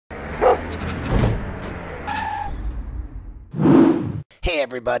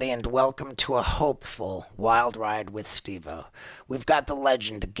everybody, and welcome to a hopeful wild ride with Steve-O. We've got the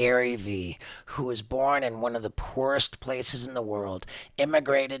legend Gary Vee, who was born in one of the poorest places in the world,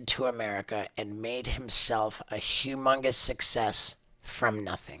 immigrated to America, and made himself a humongous success from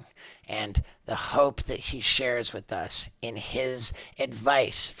nothing. And the hope that he shares with us in his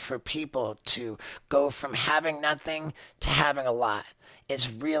advice for people to go from having nothing to having a lot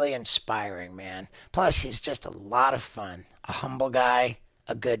is really inspiring, man. Plus, he's just a lot of fun. A humble guy,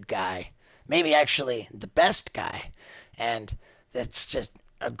 a good guy, maybe actually the best guy. And that's just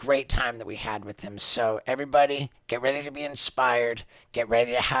a great time that we had with him. So everybody, get ready to be inspired. Get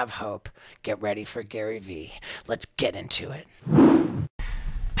ready to have hope. Get ready for Gary Vee. Let's get into it.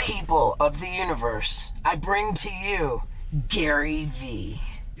 People of the universe, I bring to you Gary Vee.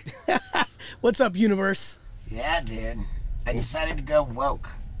 What's up, universe? Yeah, dude. I decided to go woke.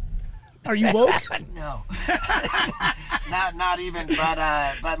 Are you woke? No. not even,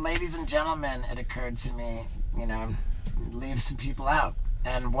 but ladies and gentlemen, it occurred to me, leave some people out.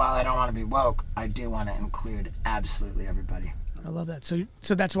 And while I don't want to be woke, I do want to include absolutely everybody. I love that.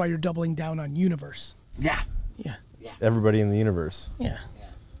 So that's why you're doubling down on universe. Yeah. Yeah. Everybody in the universe. Yeah.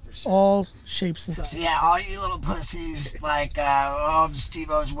 For sure. All shapes and sizes. So yeah, all you little pussies, like,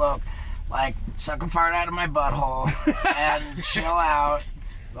 Steve-O's woke, like, suck a fart out of my butthole and chill out.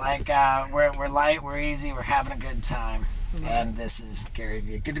 Like, we're light, we're easy, we're having a good time. And this is Gary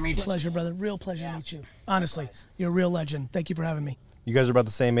Vee. Good to meet you. Pleasure, brother. Real pleasure to meet you. Honestly, you're a real legend. Thank you for having me. You guys are about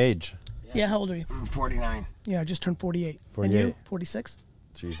the same age. Yeah, how old are you? I'm 49. Yeah, I just turned 48. 48. And you? 46?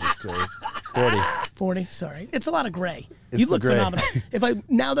 Jesus Christ. 40. 40. Sorry, it's a lot of gray. It's You the look gray. phenomenal.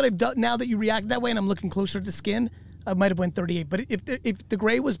 Now that you react that way, and I'm looking closer to skin, I might have went 38. But if the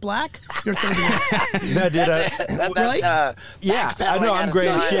gray was black, you're 38. No, dude. Right? Yeah, I know. I'm gray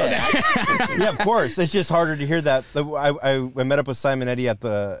as shit. Yeah, of course. It's just harder to hear that. I met up with Simon Eddy at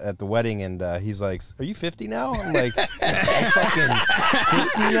the wedding, and he's like, "Are you 50 now?" I'm like, "I'm fucking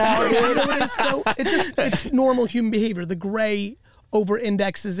 50 now." You know what it is, though? It's normal human behavior. The gray over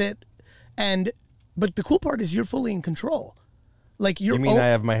indexes it, but the cool part is you're fully in control. Like You mean I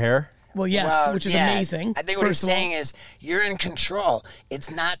have my hair? Well, yes, Well, which is yeah, amazing. I think what he's first of all. saying is you're in control. It's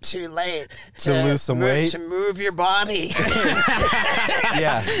not too late To lose some weight? To move your body.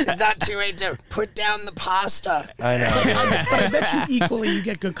 Yeah, It's not too late to put down the pasta. I know. But I bet you equally you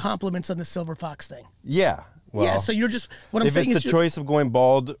get good compliments on the Silver Fox thing. Yeah. Well, Yeah, so you're just what I'm if saying it's is the you're choice of going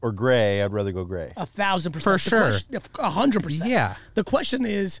bald or gray, I'd rather go gray. 1,000%. For sure. 100%. Yeah. The question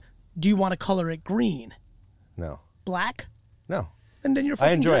is, do you want to color it green, No. black, No. and then you're I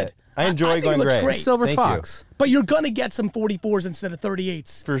fucking enjoy good. it. I enjoy think it going looks gray. great. Silver Thank Fox. But you're gonna get some 44s instead of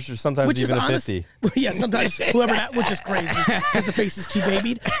 38s. For sure, sometimes Which even is a honest, 50. Yeah, sometimes which is crazy because the face is too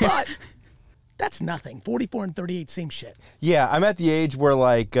babied. But that's nothing. 44 and 38, same shit. Yeah, I'm at the age where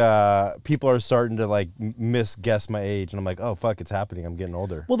like people are starting to like misguess my age, and I'm like, oh fuck, it's happening. I'm getting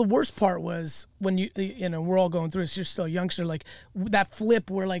older. Well, the worst part was when we're all going through this. You're still a youngster, like that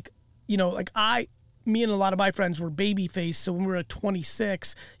flip where like me and a lot of my friends were baby face. So when we were at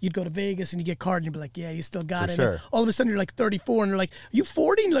 26, you'd go to Vegas and you get card and you'd be like, yeah, you still got For it. sure. And all of a sudden you're like 34 and you're like, you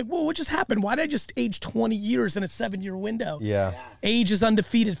 40? And you're like, whoa, what just happened? Why did I just age 20 years in a 7-year window? Yeah. Age is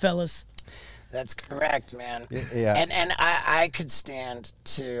undefeated, fellas. That's correct, man. Yeah. And I could stand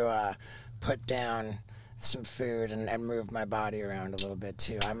to put down some food and move my body around a little bit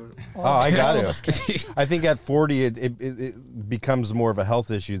too. Oh, I got all of us can. to. I think at 40, it becomes more of a health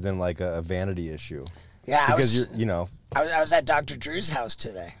issue than like a vanity issue. Yeah, Because I was at Dr. Drew's house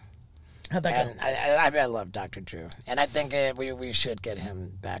today. How'd that go? And I love Dr. Drew, and I think we should get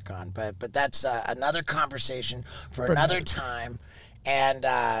him back on. But that's another conversation for another time. And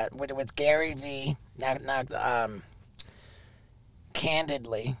with Gary Vee, now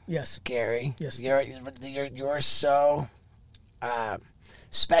candidly, Yes. Gary, Yes. you're so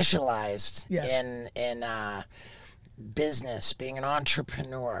specialized Yes. in business, being an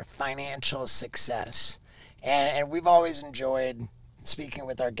entrepreneur, financial success, and we've always enjoyed speaking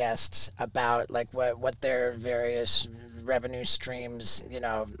with our guests about like what their various revenue streams,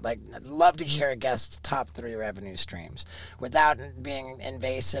 like I'd love to hear a guest's top 3 revenue streams without being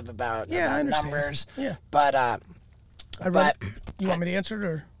invasive about, I understand. numbers. Yeah. But You want me to answer it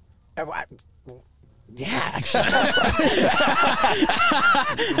or? yeah, actually.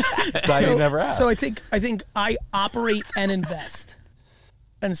 Glad you never asked. So I think I operate and invest.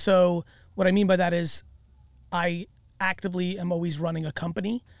 And so what I mean by that is I actively am always running a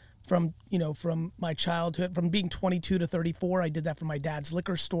company, from my childhood, from being 22 to 34. I did that for my dad's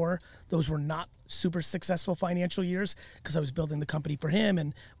liquor store. Those were not super successful financial years because I was building the company for him,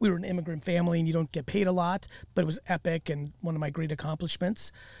 and we were an immigrant family, and you don't get paid a lot, but it was epic and one of my great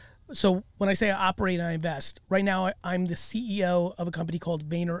accomplishments. So when I say I operate and I invest, right now I'm the CEO of a company called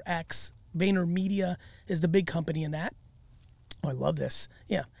VaynerX. VaynerMedia is the big company in that. Oh, I love this.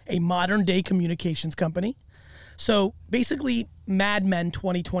 Yeah, a modern day communications company. So basically, Mad Men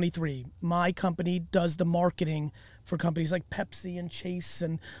 2023, my company does the marketing for companies like Pepsi and Chase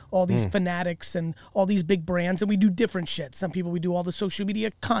and all these Fanatics and all these big brands, and we do different shit. Some people we do all the social media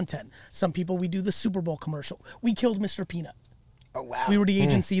content. Some people we do the Super Bowl commercial. We killed Mr. Peanut. Oh, wow. We were the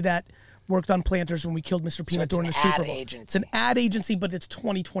agency that worked on Planters when we killed Mr. Peanut during the Super Bowl. Agency. It's an ad agency, but it's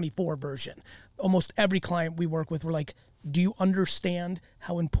 2024 version. Almost every client we work with, we're like, do you understand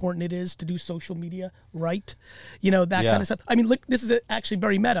how important it is to do social media right? That kind of stuff. I mean, look, this is actually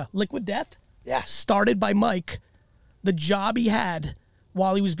very meta. Liquid Death started by Mike. The job he had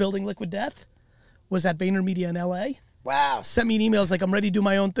while he was building Liquid Death was at VaynerMedia in LA. Wow. Sent me an email. It's like, I'm ready to do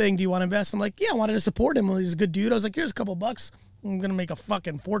my own thing. Do you want to invest? I'm like, yeah, I wanted to support him. Well, he's a good dude. I was like, here's a couple bucks. I'm going to make a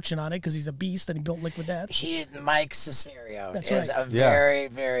fucking fortune on it because he's a beast and he built Liquid Death. Mike Cesario That's is right. a very,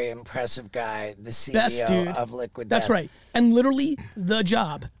 very impressive guy, the CEO Best dude of Liquid Death. That's right. And literally the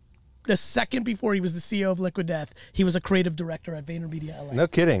job, the second before he was the CEO of Liquid Death, he was a creative director at VaynerMedia LA. No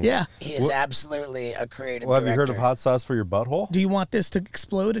kidding. Yeah. He is absolutely a creative Well, have you heard of director. hot sauce for your butthole? Do you want this to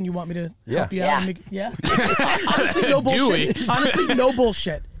explode and you want me to help you Yeah. out? Honestly, no bullshit. Honestly, no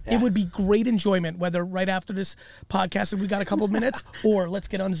bullshit. It would be great enjoyment, whether right after this podcast, if we got a couple of minutes, or let's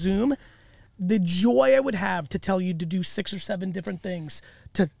get on Zoom. The joy I would have to tell you to do 6 or 7 different things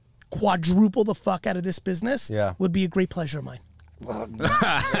to quadruple the fuck out of this business would be a great pleasure of mine. Well, we You don't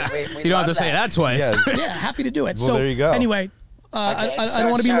have love to say that twice. Yeah. Yeah, happy to do it. Well, so there you go. Anyway, Okay, I so- don't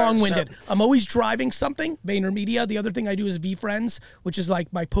want to be so- long-winded. so- I'm always driving something, VaynerMedia. The other thing I do is VFriends, which is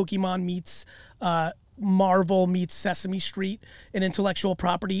like my Pokemon meets Marvel meets Sesame Street, an intellectual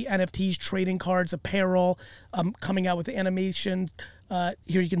property, NFTs, trading cards, apparel, coming out with animation.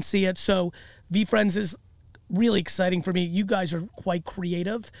 Here you can see it. So VFriends is really exciting for me. You guys are quite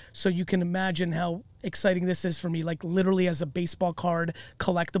creative, so you can imagine how exciting this is for me. Like literally as a baseball card,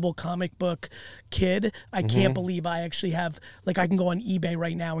 collectible comic book kid, I can't believe I actually have, like I can go on eBay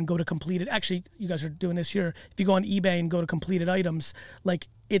right now and go to completed. Actually, you guys are doing this here. If you go on eBay and go to completed items, like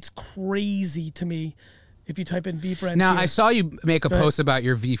it's crazy to me. If you type in VFriends Now, here. I saw you make a ahead. post about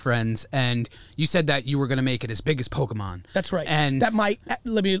your VFriends, and you said that you were going to make it as big as Pokemon. That's right. And that might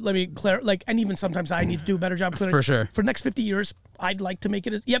let me clear. Like, and even sometimes I need to do a better job clearing. For sure. For the next 50 years, I'd like to make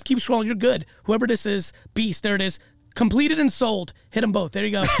it as. Yep, keep scrolling. You're good. Whoever this is, beast. There it is. Completed and sold. Hit them both. There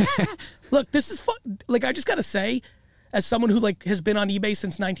you go. Look, this is fun. Like, I just gotta say, as someone who like has been on eBay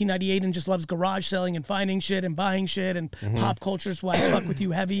since 1998 and just loves garage selling and finding shit and buying shit and pop culture's why I fuck with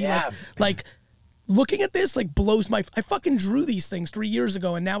you heavy. Yeah. Like looking at this like blows my. I fucking drew these things 3 years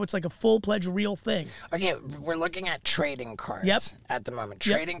ago, and now it's like a full-fledged real thing. Okay, we're looking at trading cards Yep. at the moment.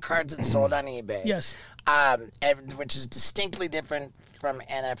 Yep. Trading cards that sold on eBay. Yes. Which is distinctly different from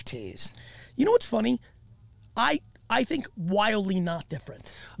NFTs. You know what's funny? I think wildly not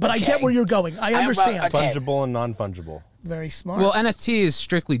different, but I Okay. get where you're going. I understand. okay. Fungible and non-fungible. Very smart. well, NFT is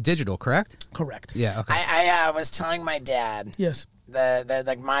strictly digital, correct? Correct. Yeah. Okay. I was telling my dad Yes. the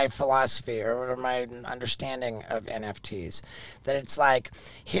like my philosophy or my understanding of NFTs, that it's like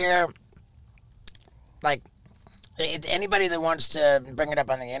here, like anybody that wants to bring it up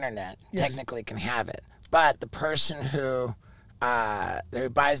on the internet technically can have it, but the person who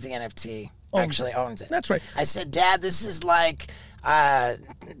buys the NFT actually owns it. That's right. I said, Dad, this is like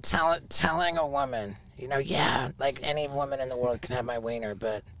telling a woman, yeah, like any woman in the world can have my wiener,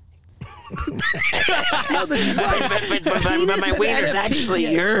 but No, this is right. but my and wiener's NFT, actually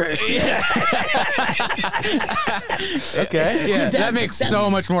yours. Okay. yeah, that makes so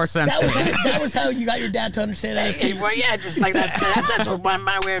much more sense to me. That was how you got your dad to understand NFTs. Well, yeah, just like that's what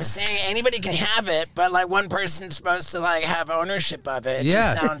my way of saying it. Anybody can have it, but like one person's supposed to like have ownership of it. It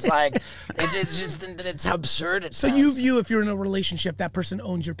Yeah. just sounds like it's how absurd it So sounds. you view if you're in a relationship, that person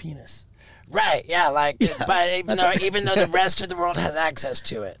owns your penis. Right, yeah, like, but even though the rest of the world has access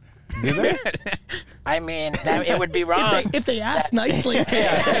to it, Do they? I mean, it would be wrong. If they ask nicely.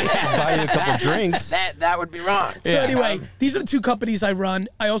 Buy you a couple drinks. That would be wrong. So anyway, these are the two companies I run.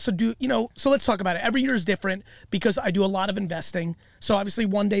 I also do, so let's talk about it. Every year is different because I do a lot of investing. So obviously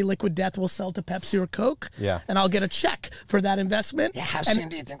one day Liquid Death will sell to Pepsi or Coke. Yeah. And I'll get a check for that investment. Yeah, how soon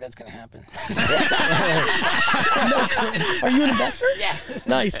do you think that's going to happen? Are you an investor? Yeah.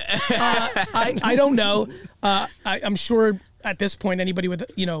 Nice. I don't know. I'm sure at this point, anybody with,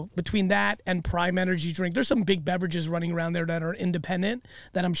 between that and Prime Energy drink, there's some big beverages running around there that are independent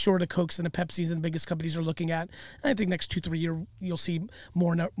that I'm sure the Cokes and the Pepsis and the biggest companies are looking at. And I think next 2-3 years, you'll see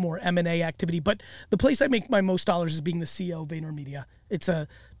more M&A activity. But the place I make my most dollars is being the CEO of VaynerMedia. It's a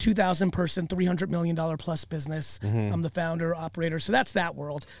 2,000 person, $300 million plus business. I'm the founder, operator. So that's that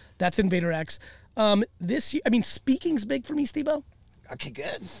world. That's in VaynerX. This year, speaking's big for me, Steve-O. Okay,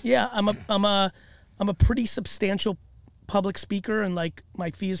 good. Yeah, I'm a pretty substantial public speaker, and like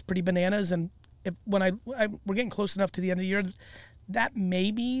my fee is pretty bananas. And when we're getting close enough to the end of the year, that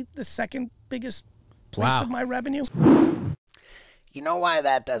may be the second biggest place of my revenue. You know why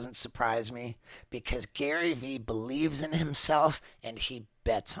that doesn't surprise me? Because Gary Vee believes in himself and he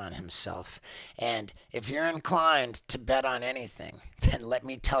bets on himself. And if you're inclined to bet on anything, then let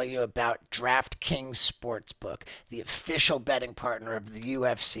me tell you about DraftKings Sportsbook, the official betting partner of the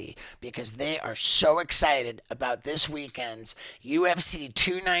UFC, because they are so excited about this weekend's UFC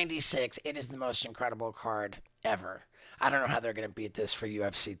 296. It is the most incredible card ever. I don't know how they're going to beat this for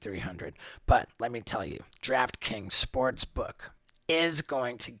UFC 300, but let me tell you, DraftKings Sportsbook is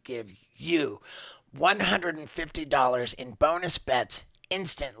going to give you $150 in bonus bets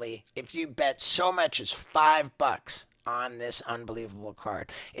instantly if you bet so much as $5 on this unbelievable card.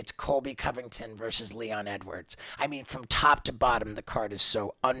 It's Colby Covington versus Leon Edwards. From top to bottom, the card is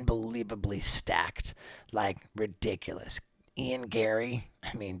so unbelievably stacked, like ridiculous. Ian Gary,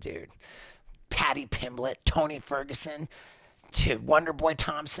 dude. Patty Pimblett, Tony Ferguson, to Wonderboy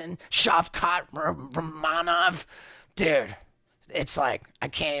Thompson, Shavkat Romanov, dude. It's like, I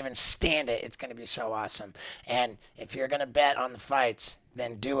can't even stand it. It's going to be so awesome. And if you're going to bet on the fights,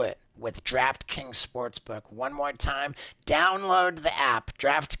 then do it with DraftKings Sportsbook. One more time, download the app,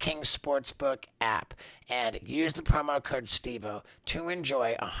 DraftKings Sportsbook app, and use the promo code STEVO to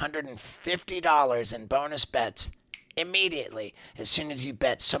enjoy $150 in bonus bets immediately as soon as you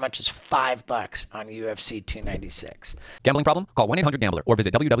bet so much as $5 on UFC 296. Gambling problem? Call 1-800-GAMBLER or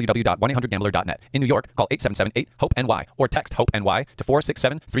visit www.1800gambler.net. In New York, call 877-8-HOPE-NY or text HOPE-NY to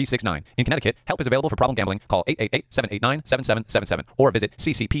 467-369. In Connecticut, help is available for problem gambling. Call 888-789-7777 or visit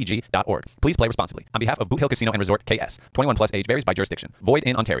ccpg.org. Please play responsibly. On behalf of Boot Hill Casino and Resort, KS. 21 plus age varies by jurisdiction. Void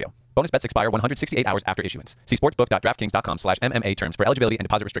in Ontario. Bonus bets expire 168 hours after issuance. See sportsbook.draftkings.com/MMA terms for eligibility and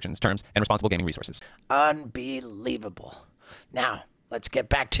deposit restrictions, terms, and responsible gaming resources. Unbelievable. Now, let's get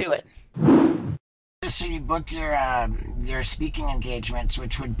back to it. So you book your speaking engagements,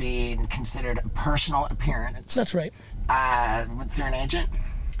 which would be considered a personal appearance. That's right. Through an agent?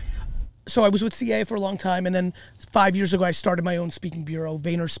 So I was with CA for a long time, and then 5 years ago I started my own speaking bureau,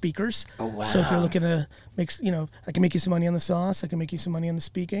 Vayner Speakers. Oh, wow. So if you're looking to make, I can make you some money on the sauce, I can make you some money on the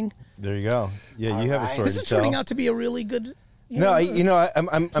speaking. There you go. Yeah, you have a story This to is tell. turning out to be a really good.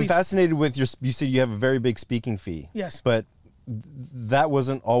 I'm fascinated with you said you have a very big speaking fee. Yes. But that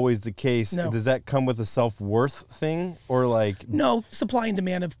wasn't always the case. No. Does that come with a self-worth thing, or like? No, supply and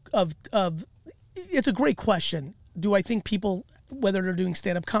demand of it's a great question. Do I think people, whether they're doing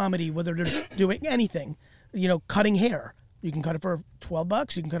stand-up comedy, whether they're doing anything, cutting hair, you can cut it for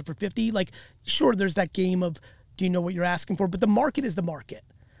 $12, you can cut it for $50. Like, sure, there's that game of, do you know what you're asking for? But the market is the market.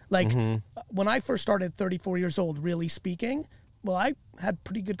 Like, when I first started 34 years old, really speaking, well, I had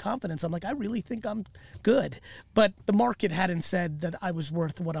pretty good confidence. I'm like, I really think I'm good. But the market hadn't said that I was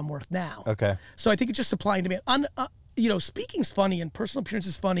worth what I'm worth now. Okay. So I think it's just supply and demand. Speaking's funny and personal appearance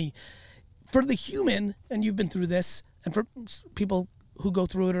is funny. For the human, and you've been through this, and for people who go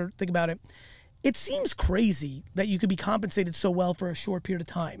through it or think about it, it seems crazy that you could be compensated so well for a short period of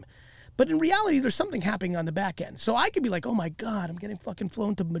time. But in reality, there's something happening on the back end. So I could be like, oh my God, I'm getting fucking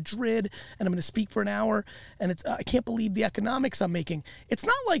flown to Madrid and I'm going to speak for an hour and I can't believe the economics I'm making. It's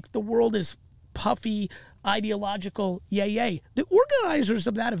not like the world is puffy, ideological, yay. The organizers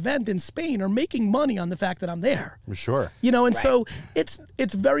of that event in Spain are making money on the fact that I'm there. Sure. So it's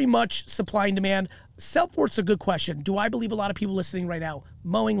very much supply and demand. Self-worth's a good question. Do I believe a lot of people listening right now,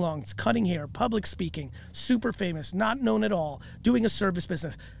 mowing lawns, cutting hair, public speaking, super famous, not known at all, doing a service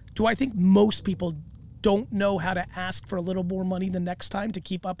business? Do I think most people don't know how to ask for a little more money the next time to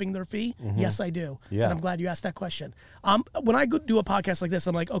keep upping their fee? Yes, I do. Yeah. And I'm glad you asked that question. When I go do a podcast like this,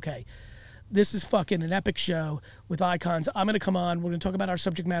 I'm like, okay, this is fucking an epic show with icons. I'm going to come on. We're going to talk about our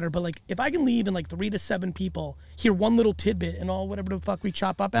subject matter. But like, if I can leave and like 3 to 7 people hear one little tidbit and all whatever the fuck we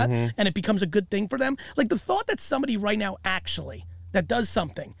chop up at, and it becomes a good thing for them. Like the thought that somebody right now actually that does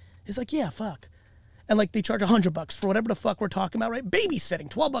something is like, yeah, fuck. And like they charge $100 for whatever the fuck we're talking about, right? Babysitting,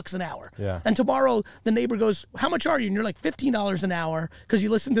 $12 an hour. Yeah. And tomorrow the neighbor goes, how much are you? And you're like $15 an hour because you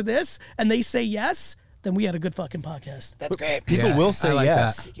listen to this, and they say yes. Then we had a good fucking podcast. That's great. People will say I like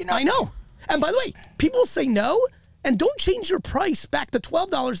yes. that. I know. And by the way, people say no, And don't change your price back to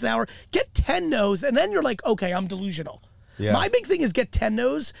 $12 an hour. Get 10 no's, and then you're like, okay, I'm delusional. Yeah. My big thing is get 10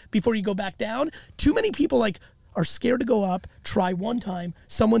 no's before you go back down. Too many people like are scared to go up, try one time.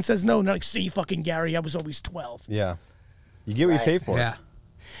 Someone says no, and they're like, see, fucking Gary, I was always 12. Yeah. You get what you pay for. Yeah.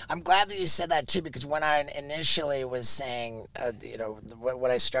 I'm glad that you said that too, because when I initially was saying,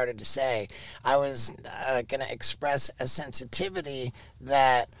 what I started to say, I was going to express a sensitivity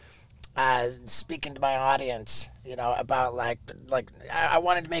that, speaking to my audience, about like I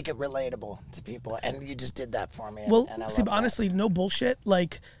wanted to make it relatable to people, and you just did that for me. Well, and I see, love that. honestly, no bullshit.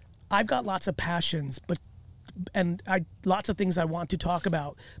 Like, I've got lots of passions, and lots of things I want to talk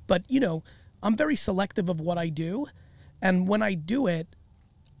about. But I'm very selective of what I do, and when I do it,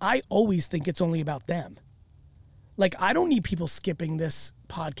 I always think it's only about them. Like, I don't need people skipping this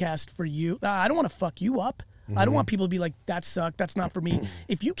podcast for you. I don't want to fuck you up. I don't want people to be like, that sucked, that's not for me.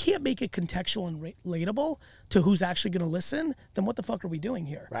 If you can't make it contextual and relatable to who's actually going to listen, then what the fuck are we doing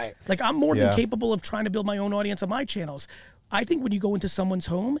here? Right. Like, I'm more Yeah. than capable of trying to build my own audience on my channels. I think when you go into someone's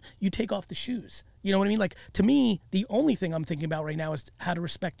home, you take off the shoes. You know what I mean? Like, to me, the only thing I'm thinking about right now is how to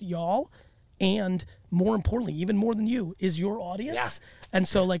respect y'all. And more importantly, even more than you, is your audience. Yeah. And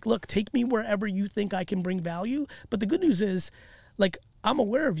so, like, look, take me wherever you think I can bring value. But the good news is, like, I'm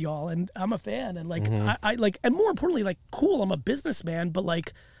aware of y'all and I'm a fan. And, like, I like, and more importantly, like, cool, I'm a businessman, but,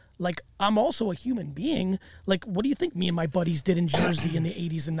 like, I'm also a human being. Like, what do you think me and my buddies did in Jersey in the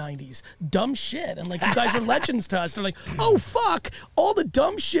 80s and 90s? Dumb shit. And, like, you guys are legends to us. They're like, oh, fuck, all the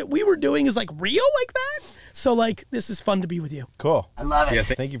dumb shit we were doing is, like, real like that? So, like, this is fun to be with you. Cool. I love it. Yeah,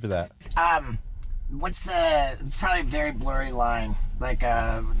 thank you for that. What's the probably a very blurry line? Like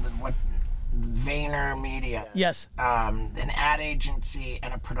what Vayner Media? Yes. An ad agency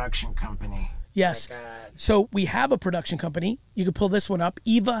and a production company. Yes. So we have a production company. You can pull this one up.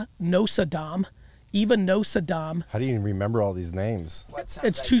 Eva No Saddam. Eva No Saddam. How do you even remember all these names?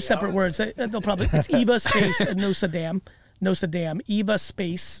 It's two separate words. They'll probably it's Eva space and No Saddam. No Saddam. Eva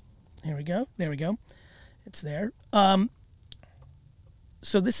space. Here we go. There we go. It's there.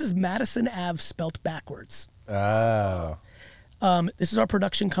 So this is Madison Ave spelt backwards. Oh. This is our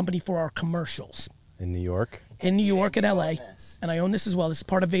production company for our commercials. In New York? In New York and LA. And I own this as well. This is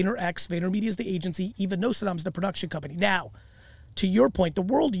part of VaynerX. VaynerMedia is the agency. Eva No Saddam's the production company. Now, to your point, the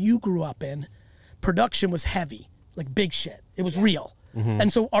world you grew up in, production was heavy, like big shit. It was real.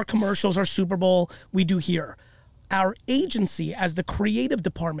 And so our commercials, our Super Bowl, we do here. Our agency, as the creative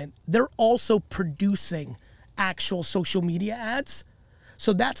department, they're also producing actual social media ads.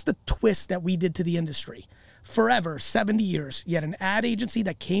 So that's the twist that we did to the industry. Forever, 70 years, you had an ad agency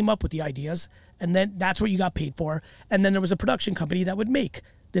that came up with the ideas, and then that's what you got paid for. And then there was a production company that would make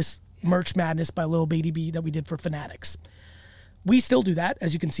this Merch Madness by Lil Baby B that we did for Fanatics. We still do that,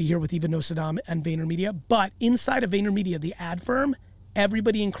 as you can see here with Eva No Saddam and VaynerMedia. But inside of VaynerMedia, the ad firm,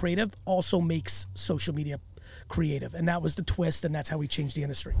 everybody in creative also makes social media creative. And that was the twist, and that's how we changed the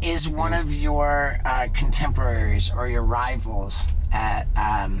industry. Is one of your contemporaries or your rivals at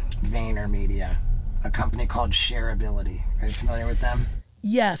VaynerMedia a company called Shareability? Are you familiar with them?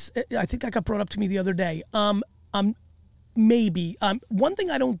 Yes, I think that got brought up to me the other day. Maybe. One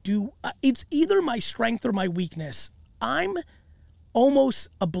thing I don't do, it's either my strength or my weakness. I'm almost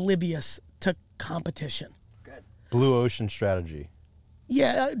oblivious to competition. Blue Ocean Strategy.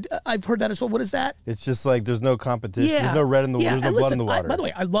 Yeah, I've heard that as well. What is that? It's just like there's no competition. Yeah. There's no red in the Yeah, there's no and blood listen, in the water. by the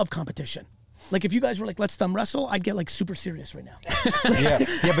way, I love competition. Like, if you guys were like, let's thumb wrestle, I'd get like super serious right now.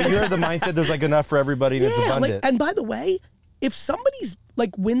 yeah, but you're the mindset there's like enough for everybody and it's abundant. and by the way, if somebody's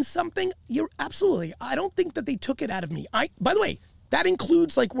like wins something, you're absolutely. I don't think that they took it out of me. By the way, that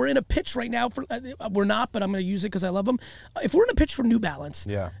includes like we're in a pitch right now for we're not, but I'm going to use it because I love them. If we're in a pitch for New Balance,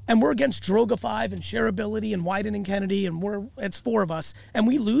 and we're against Droga 5 and Shareability and Wyden and Kennedy, and it's 4 of us, and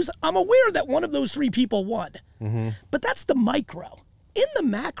we lose, I'm aware that one of those 3 people won. But that's the micro. In the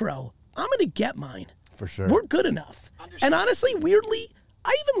macro, I'm going to get mine. For sure. We're good enough. And honestly, weirdly,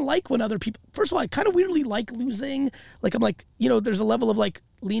 I even like when other people, first of all, I kind of weirdly like losing. Like, I'm like, there's a level of like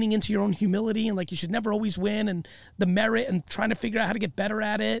leaning into your own humility and like you should never always win and the merit and trying to figure out how to get better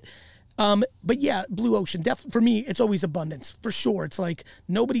at it. But yeah, Blue Ocean, for me, it's always abundance, for sure. It's like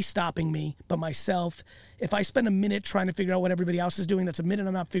nobody's stopping me but myself. If I spend a minute trying to figure out what everybody else is doing, that's a minute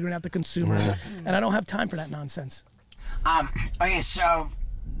I'm not figuring out the consumer. And I don't have time for that nonsense. Okay, so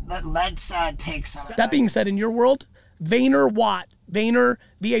let's take some. That being said, in your world, Vayner Watt, Vayner,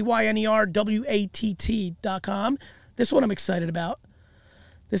 VaynerWatt.com. This one I'm excited about.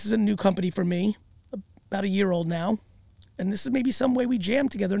 This is a new company for me, about a year old now. And this is maybe some way we jam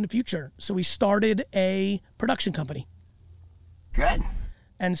together in the future. So we started a production company. Good.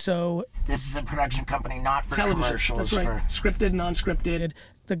 And so This is a production company not for television. commercials. That's right. For Scripted, non-scripted.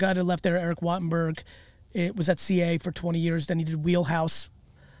 The guy that left there, Eric Wattenberg, it was at CA for 20 years. Then he did Wheelhouse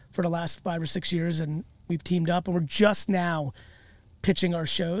for the last 5 or 6 years, and we've teamed up, and we're just now pitching our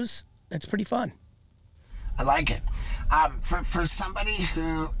shows. It's pretty fun. I like it. For somebody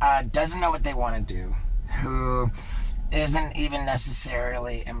who doesn't know what they want to do, who isn't even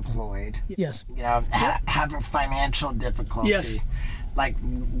necessarily employed, Yes. you know, having financial difficulty. Yes. Like,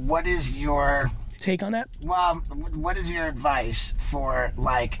 what is your Take on that? what is your advice for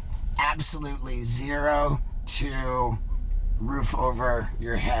like absolutely zero to roof over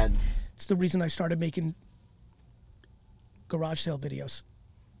your head? It's the reason I started making garage sale videos.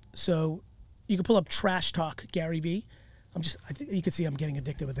 So you can pull up Trash Talk Gary Vee. I think you can see I'm getting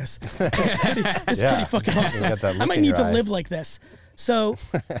addicted with this. It's pretty fucking awesome. got that I look might in need your to eye. live like this. So,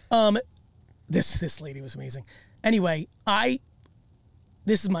 this lady was amazing. Anyway,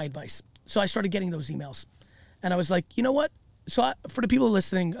 this is my advice. So I started getting those emails, and I was like, you know what? So for the people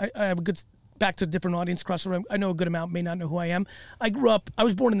listening, I have a good back to a different audience across the room. I know a good amount may not know who I am. I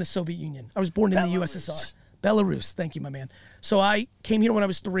was born in the Soviet Union. I was born in the USSR. Belarus. Thank you, my man. So I came here when I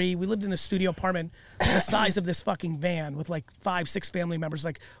was 3. We lived in a studio apartment the size of this fucking van with like 5, 6 family members,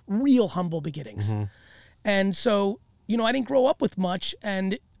 like real humble beginnings. And so, you know, I didn't grow up with much.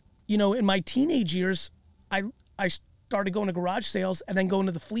 And, you know, in my teenage years, I started going to garage sales and then going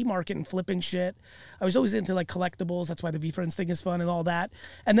to the flea market and flipping shit. I was always into like collectibles. That's why the V-Friends thing is fun and all that.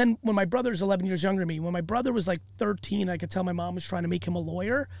 And then when my brother's 11 years younger than me, when my brother was like 13, I could tell my mom was trying to make him a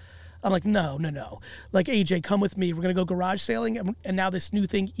lawyer. I'm like, no. Like, AJ, come with me. We're gonna go garage sailing, and now this new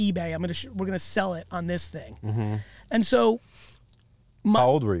thing, eBay. We're gonna sell it on this thing. And so, How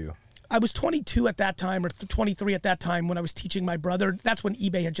old were you? I was 22 at that time, or 23 at that time when I was teaching my brother. That's when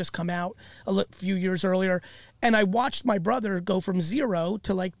eBay had just come out a few years earlier, and I watched my brother go from 0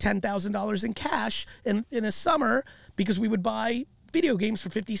 to like $10,000 in cash in a summer because we would buy video games for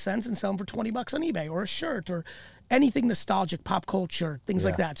 50 cents and sell them for $20 on eBay, or a shirt, or anything nostalgic, pop culture, things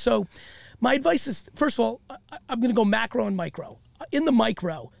like that. So my advice is, first of all, I'm going to go macro and micro. In the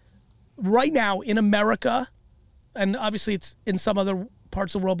micro, right now in America, and obviously it's in some other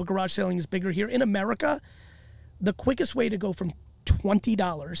parts of the world, but garage selling is bigger here. In America, the quickest way to go from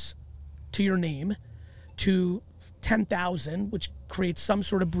 $20 to your name to 10,000, which creates some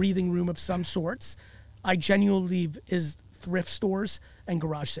sort of breathing room of some sorts, I genuinely believe is thrift stores and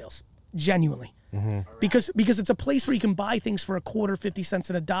garage sales. Genuinely. Because it's a place where you can buy things for a quarter, 50 cents,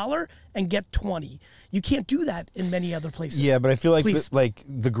 and $1 and get 20. You can't do that in many other places. Yeah, but I feel like Please.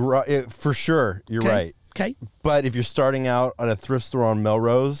 the garage, for sure, you're Okay. right. Okay. But if you're starting out at a thrift store on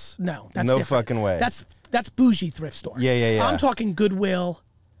Melrose, No, that's no different. fucking way. That's bougie thrift store. Yeah. I'm talking Goodwill.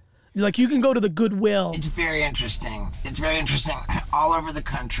 Like, you can go to the Goodwill. It's very interesting. It's very interesting all over the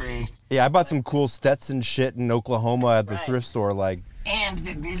country. Yeah, I bought some cool Stetson shit in Oklahoma at the thrift store. Like, And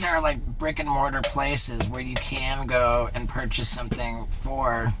these are like brick and mortar places where you can go and purchase something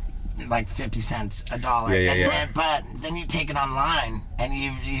for like 50 cents, $1. But then you take it online and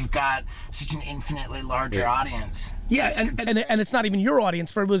you've got such an infinitely larger audience. Yeah, and it's not even your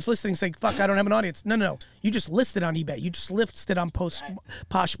audience. For those listening saying, fuck, I don't have an audience. No. You just list it on eBay. You just list it on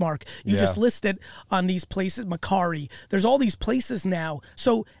Poshmark. You just list it on these places, Macari. There's all these places now.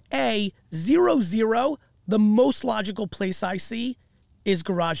 So, 0, the most logical place I see is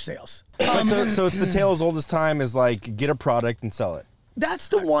garage sales. so it's the tale as old as time is like, get a product and sell it. That's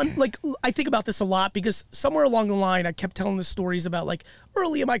the one, like, I think about this a lot because somewhere along the line, I kept telling the stories about, like,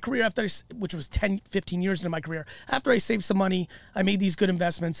 early in my career, which was 10, 15 years into my career, after I saved some money, I made these good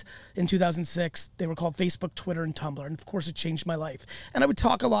investments in 2006. They were called Facebook, Twitter, and Tumblr. And, of course, it changed my life. And I would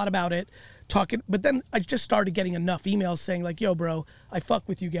talk a lot about it, but then I just started getting enough emails saying, like, yo, bro, I fuck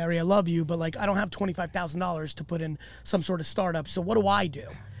with you, Gary. I love you, but, like, I don't have $25,000 to put in some sort of startup. So what do I do?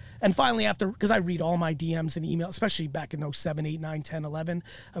 And finally, because I read all my DMs and emails, especially back in 07, 8, 9, 10, 11,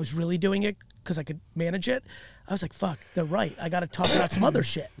 I was really doing it because I could manage it. I was like, fuck, they're right. I got to talk about some other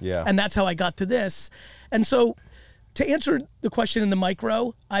shit. Yeah. And that's how I got to this. And so to answer the question in the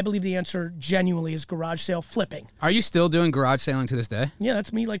micro, I believe the answer genuinely is garage sale flipping. Are you still doing garage sailing to this day? Yeah,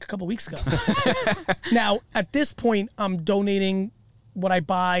 that's me like a couple weeks ago. Now, at this point, I'm donating what I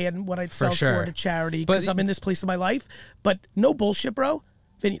buy and what I sell sure. for to charity But- because I'm in this place in my life. But no bullshit, bro.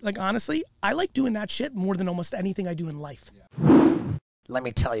 Vinny, like, honestly, I like doing that shit more than almost anything I do in life. Let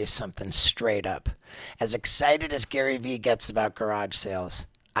me tell you something straight up. As excited as Gary Vee gets about garage sales,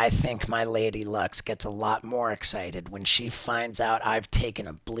 I think my lady Lux gets a lot more excited when she finds out I've taken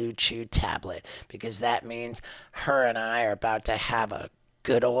a Blue Chew tablet, because that means her and I are about to have a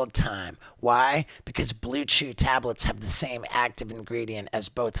good old time. Why? Because Blue Chew tablets have the same active ingredient as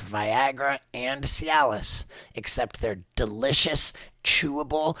both Viagra and Cialis, except they're delicious,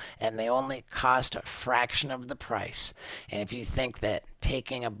 chewable, and they only cost a fraction of the price. And if you think that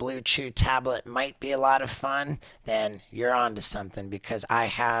taking a Blue Chew tablet might be a lot of fun, then you're onto something, because I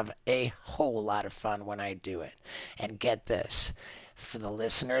have a whole lot of fun when I do it. And get this, for the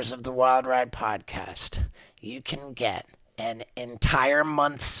listeners of the Wild Ride podcast, you can get an entire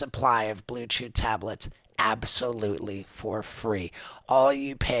month's supply of Blue Chew tablets absolutely for free. All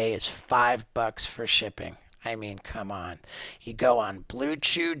you pay is $5 for shipping. I mean, come on. You go on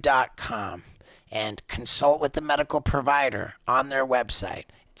BlueChew.com and consult with the medical provider on their website.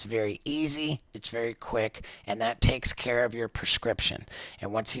 It's very easy, it's very quick, and that takes care of your prescription.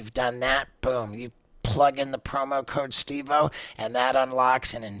 And once you've done that, boom, you plug in the promo code STEVO, and that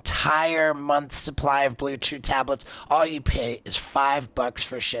unlocks an entire month's supply of Blue Chew tablets. All you pay is $5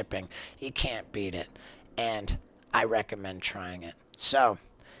 for shipping. You can't beat it, and I recommend trying it. So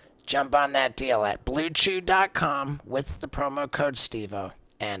jump on that deal at BlueChew.com with the promo code STEVO,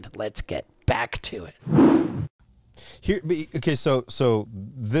 and let's get back to it. Okay, so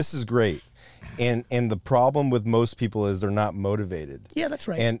this is great, and the problem with most people is they're not motivated. Yeah, that's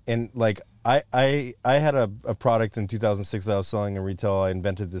right. And like I had a product in 2006 that I was selling in retail. I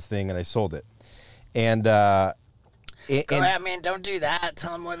invented this thing and I sold it, and Go ahead, man. Don't do that.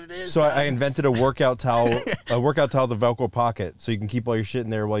 Tell them what it is. so I invented a workout towel, the Velcro pocket, so you can keep all your shit in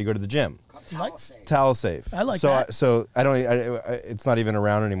there while you go to the gym. Towel safe. Towel safe. I like so that. So I don't. It's not even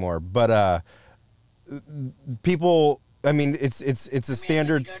around anymore. But people. I mean, it's a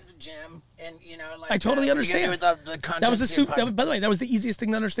standard. You go to the gym, and like I totally understand. With the That was the content by the way, that was the easiest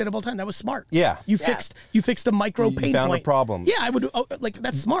thing to understand of all time. That was smart. Yeah. You fixed a micro You pain found a point. problem. Yeah, I would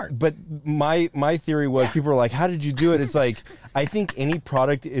that's smart. But my theory was people were like, how did you do it? It's like, I think any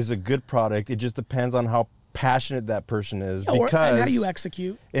product is a good product. It just depends on how passionate that person is, and because how you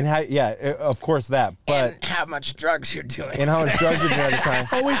execute. and how of course that, but and how much drugs you're doing. and how much drugs you're doing at the time.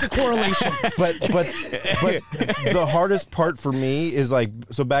 Always a correlation. But the hardest part for me is like,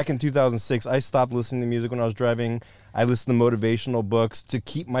 so back in 2006, I stopped listening to music when I was driving. I listened to motivational books to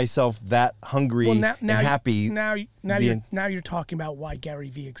keep myself that hungry and happy. Now you're talking about why Gary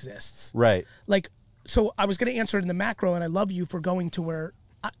Vee exists. Right. Like, so I was going to answer it in the macro, and I love you for going to where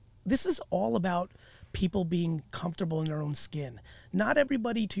this is all about people being comfortable in their own skin. Not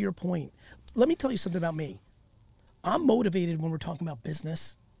everybody, to your point. Let me tell you something about me. I'm motivated when we're talking about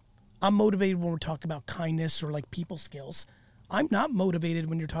business. I'm motivated when we're talking about kindness or like people skills. I'm not motivated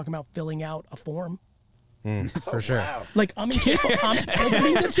when you're talking about filling out a form. For sure. Wow. Like, I'm incapable. I'm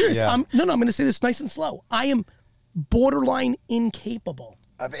being dead serious. Yeah. I'm going to say this nice and slow. I am borderline incapable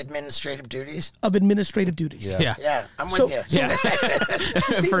Of administrative duties. of administrative duties. Yeah. Yeah, I'm with you. Yeah.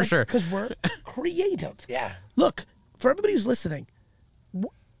 For sure. Because we're creative. Yeah. Look, for everybody who's listening,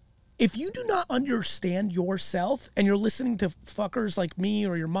 if you do not understand yourself and you're listening to fuckers like me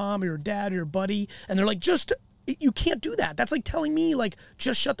or your mom or your dad or your buddy, and they're like, you can't do that. That's like telling me, like,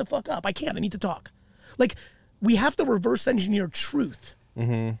 just shut the fuck up. I can't. I need to talk. Like, we have to reverse engineer truth.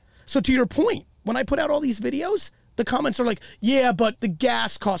 Mm-hmm. So to your point, when I put out all these videos, the comments are like, yeah, but the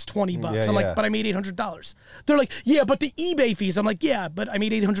gas cost $20. Yeah, I'm yeah. like, but I made $800. They're like, yeah, but the eBay fees. I'm like, yeah, but I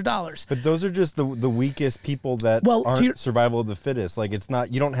made $800. But those are just the weakest people that aren't survival of the fittest. Like, it's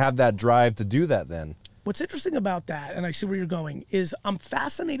not, you don't have that drive to do that then. What's interesting about that, and I see where you're going, is I'm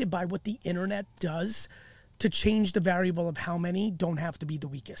fascinated by what the internet does to change the variable of how many don't have to be the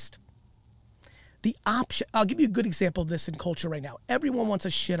weakest. The option, I'll give you a good example of this in culture right now. Everyone wants to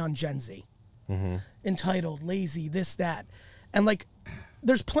shit on Gen Z. Mm-hmm. Entitled, lazy, this, that. And like,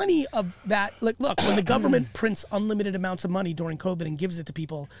 there's plenty of that. Like, look, when the government prints unlimited amounts of money during COVID and gives it to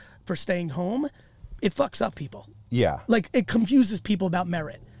people for staying home, it fucks up people. Yeah. Like, it confuses people about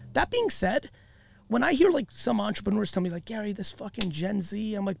merit. That being said, when I hear like some entrepreneurs tell me like, Gary, this fucking Gen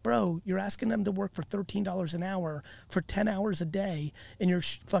Z, I'm like, bro, you're asking them to work for $13 an hour for 10 hours a day in your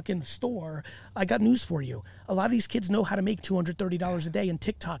fucking store. I got news for you. A lot of these kids know how to make $230 a day in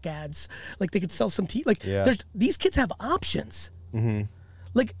TikTok ads. Like, they could sell some tea. Like, these kids have options. Mm-hmm.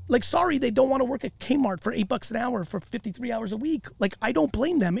 Like, sorry, they don't want to work at Kmart for $8 an hour for 53 hours a week. Like, I don't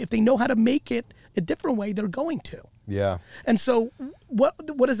blame them. If they know how to make it a different way, they're going to. Yeah. And so what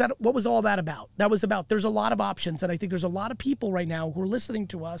is that? What was all that about? That was about, there's a lot of options. And I think there's a lot of people right now who are listening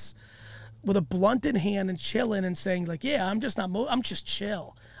to us with a blunt in hand and chilling and saying like, yeah, I'm just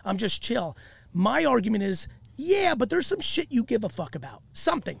chill. I'm just chill. My argument is, yeah, but there's some shit you give a fuck about.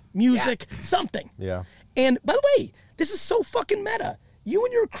 Something. Music, something. Yeah. And by the way, this is so fucking meta. You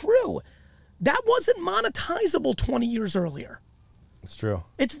and your crew, that wasn't monetizable 20 years earlier. It's true.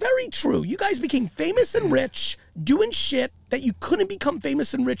 It's very true. You guys became famous and rich doing shit that you couldn't become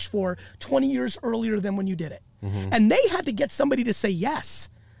famous and rich for 20 years earlier than when you did it. And they had to get somebody to say yes.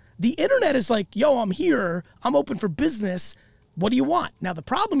 The internet is like, yo, I'm here. I'm open for business. What do you want? Now, the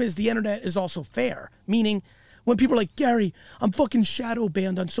problem is the internet is also fair, meaning when people are like, Gary, I'm fucking shadow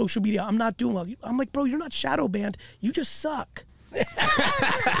banned on social media. I'm not doing well. I'm like, bro, you're not shadow banned. You just suck.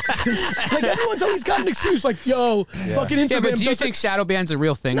 Like everyone's always got an excuse like, yo, fucking Instagram. Yeah, but do you think shadow ban's a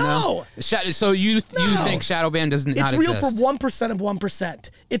real thing? No. So you think shadow ban does not exist? It's real for 1% of 1%.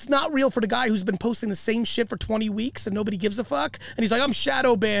 It's not real for the guy who's been posting the same shit for 20 weeks and nobody gives a fuck. And he's like, I'm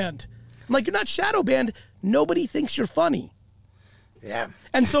shadow banned. I'm like, you're not shadow banned. Nobody thinks you're funny. Yeah.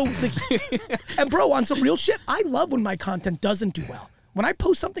 And so, and bro, on some real shit, I love when my content doesn't do well. When I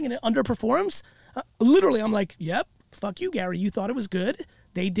post something and it underperforms, literally, I'm like, yep. Fuck you, Gary. You thought it was good.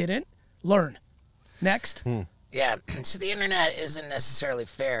 They didn't. Learn. Next. Yeah. So the internet isn't necessarily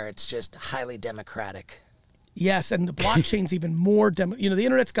fair. It's just highly democratic. Yes, and the blockchain's even more. The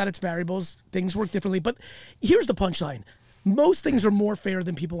internet's got its variables. Things work differently. But here's the punchline. Most things are more fair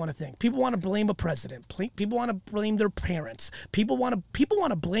than people want to think. People want to blame a president. People want to blame their parents. People want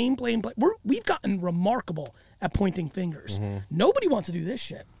to blame. We've gotten remarkable at pointing fingers. Nobody wants to do this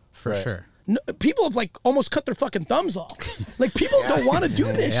shit. For sure. No, people have like almost cut their fucking thumbs off. Like people don't want to do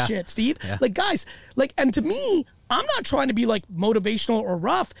this shit, Steve. Like guys, and to me, I'm not trying to be like motivational or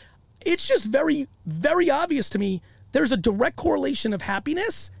rough. It's just very, very obvious to me. There's a direct correlation of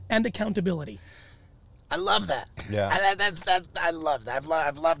happiness and accountability. I love that. Yeah. I love that.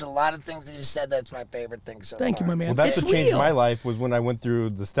 I've loved a lot of things that you said. That's my favorite thing so Thank far. you, my man. Well, that's It's what changed real. my life was when I went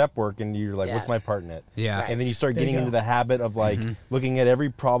through the step work and you're like, Yeah. what's my part in it? Yeah. Right. And then you start There you getting go. into the habit of like looking at every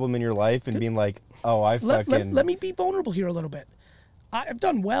problem in your life and being like, oh, I fucking. Let me be vulnerable here a little bit. I've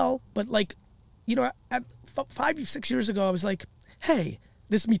done well, but like, at 5 6 years ago, I was like, hey,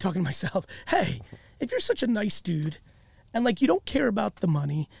 this is me talking to myself. Hey, if you're such a nice dude and like you don't care about the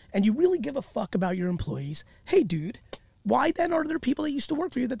money and you really give a fuck about your employees, hey, dude, why then are there people that used to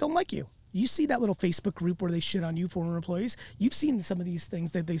work for you that don't like you? You see that little Facebook group where they shit on you, former employees. You've seen some of these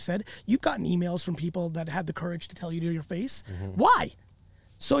things that they said. You've gotten emails from people that had the courage to tell you to your face. Why?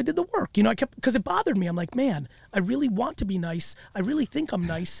 So I did the work, I kept, because it bothered me. I'm like, man, I really want to be nice. I really think I'm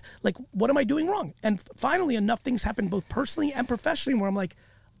nice. Like, what am I doing wrong? And finally, enough things happened both personally and professionally where I'm like,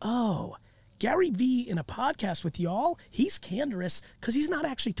 oh, Gary Vee in a podcast with y'all, he's candorous because he's not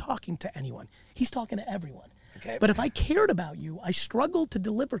actually talking to anyone. He's talking to everyone. Okay. But if I cared about you, I struggled to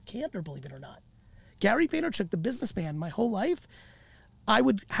deliver candor, believe it or not. Gary Vaynerchuk, the businessman, my whole life, I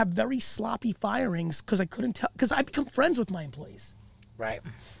would have very sloppy firings because I couldn't tell, because I become friends with my employees. Right.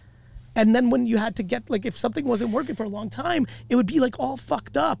 And then when you had to get, like, if something wasn't working for a long time, it would be like all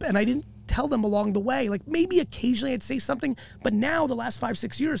fucked up. And I didn't tell them along the way. Like maybe occasionally I'd say something, but now the last 5,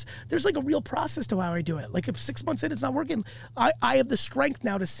 6 years, there's like a real process to how I do it. Like if 6 months in it's not working, I have the strength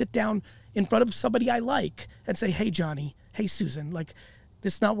now to sit down in front of somebody I like and say, hey, Johnny, hey, Susan, like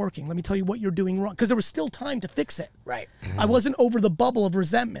this is not working. Let me tell you what you're doing wrong. Because there was still time to fix it. Right. I wasn't over the bubble of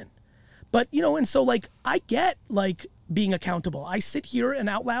resentment. But, and so like I get like being accountable. I sit here and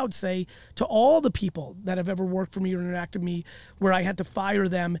out loud say to all the people that have ever worked for me or interacted with me where I had to fire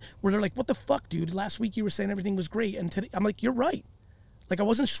them, where they're like, what the fuck, dude? Last week you were saying everything was great. And today I'm like, you're right. Like I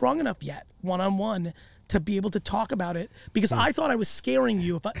wasn't strong enough yet one-on-one to be able to talk about it because I thought I was scaring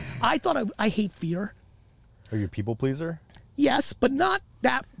you. If I thought I hate fear. Are you a people pleaser? Yes, but not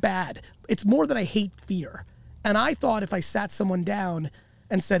that bad. It's more that I hate fear. And I thought if I sat someone down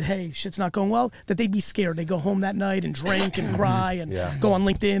and said, hey, shit's not going well, that they'd be scared. They'd go home that night and drink and cry and go on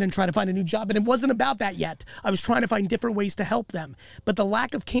LinkedIn and try to find a new job. And it wasn't about that yet. I was trying to find different ways to help them. But the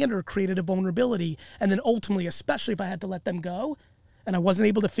lack of candor created a vulnerability. And then ultimately, especially if I had to let them go and I wasn't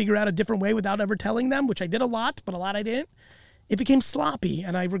able to figure out a different way without ever telling them, which I did a lot, but a lot I didn't, it became sloppy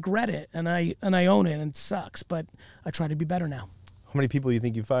and I regret it and I own it and it sucks. But I try to be better now. How many people do you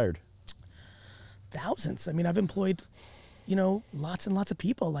think you fired? Thousands. I mean, I've employed lots and lots of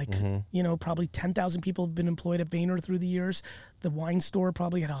people, like, probably 10,000 people have been employed at Vayner through the years. The wine store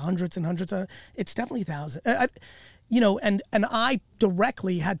probably had hundreds and hundreds of, it's definitely thousands. And I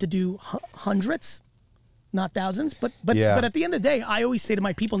directly had to do hundreds, not thousands, but at the end of the day, I always say to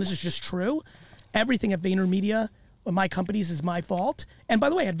my people, and this is just true, everything at VaynerMedia, my companies is my fault. And by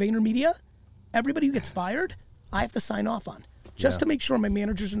the way, at VaynerMedia, everybody who gets fired, I have to sign off on just to make sure my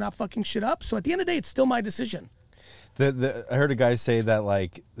managers are not fucking shit up. So at the end of the day, it's still my decision. I heard a guy say that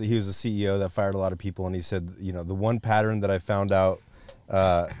like he was a CEO that fired a lot of people, and he said, the one pattern that I found out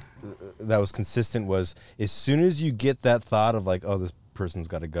that was consistent was as soon as you get that thought of like, oh, this person's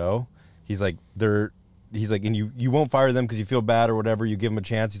got to go, he's like, they're he's like, and you won't fire them because you feel bad or whatever. You give them a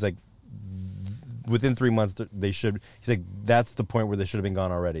chance. He's like, within 3 months they should. He's like, that's the point where they should have been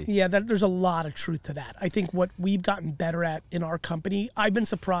gone already. Yeah, there's a lot of truth to that. I think what we've gotten better at in our company, I've been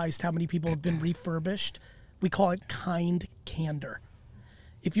surprised how many people have been refurbished. We call it kind candor.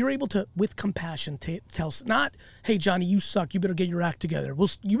 If you're able to, with compassion, tell, not, hey, Johnny, you suck. You better get your act together.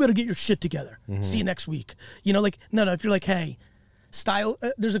 You better get your shit together. See you next week. You know, like, no. If you're like, hey, style,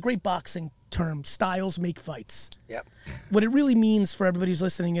 there's a great boxing term, styles make fights. Yep. What it really means for everybody who's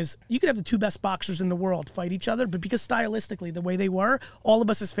listening is you could have the two best boxers in the world fight each other, but because stylistically, the way they were, all of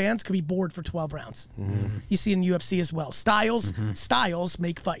us as fans could be bored for 12 rounds. You see in UFC as well. Styles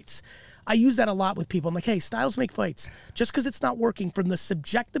make fights. I use that a lot with people. I'm like, hey, styles make fights. Just because it's not working from the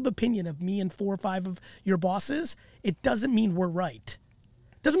subjective opinion of me and 4 or 5 of your bosses, it doesn't mean we're right.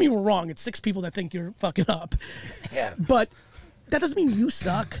 Doesn't mean we're wrong. It's 6 people that think you're fucking up. Yeah. But that doesn't mean you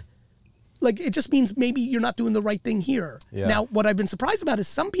suck. Like, it just means maybe you're not doing the right thing here. Yeah. Now, what I've been surprised about is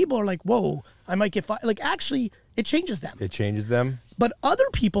some people are like, whoa, I might get fired. Like, actually, it changes them. It changes them. But other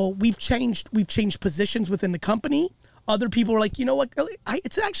people, we've changed positions within the company. Other people are like, you know what?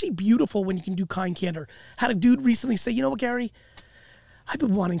 It's actually beautiful when you can do kind candor. Had a dude recently say, you know what, Gary? I've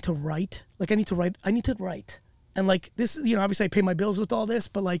been wanting to write. Like, I need to write. And like this, you know, obviously I pay my bills with all this,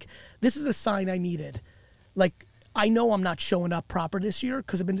 but like, this is the sign I needed. Like, I know I'm not showing up proper this year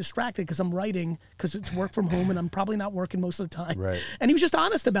because I've been distracted because I'm writing because it's work from home and I'm probably not working most of the time. Right. And he was just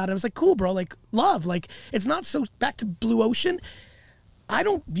honest about it. I was like, cool, bro. Like, love. Like, it's not so back to Blue Ocean. I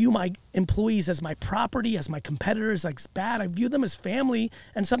don't view my employees as my property, as my competitors, like, it's bad. I view them as family.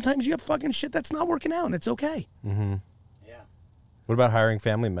 And sometimes you have fucking shit that's not working out and it's okay. Mm-hmm. Yeah. What about hiring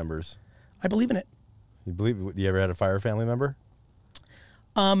family members? I believe in it. You ever had to fire a family member?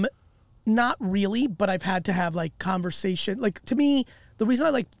 Not really, but I've had to have like conversation. Like, to me, the reason I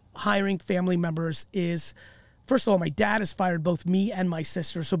like hiring family members is, first of all, my dad has fired both me and my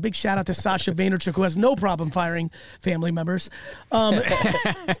sister. So big shout out to Sasha Vaynerchuk, who has no problem firing family members. I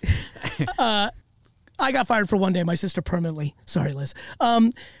got fired for one day, my sister permanently. Sorry, Liz.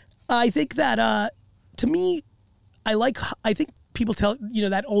 I think that, to me, I think people tell, you know,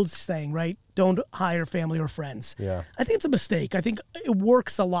 that old saying, right? Don't hire family or friends. Yeah. I think it's a mistake. I think it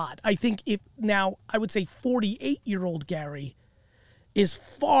works a lot. I think now, I would say 48-year-old Gary is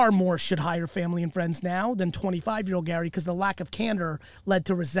far more should hire family and friends now than 25-year-old Gary because the lack of candor led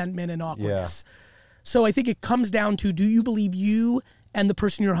to resentment and awkwardness. Yeah. So I think it comes down to, do you believe you and the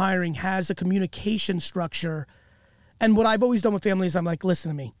person you're hiring has a communication structure? And what I've always done with family is I'm like, listen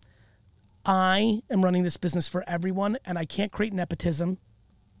to me. I am running this business for everyone, and I can't create nepotism,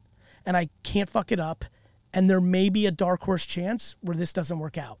 and I can't fuck it up, and there may be a dark horse chance where this doesn't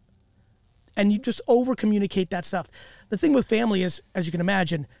work out. And you just over-communicate that stuff. The thing with family is, as you can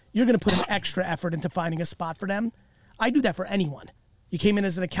imagine, you're going to put an extra effort into finding a spot for them. I do that for anyone. You came in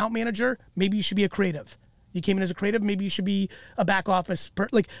as an account manager, maybe you should be a creative. You came in as a creative, maybe you should be a back office.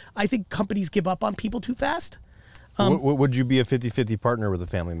 I think companies give up on people too fast. Would you be a 50-50 partner with a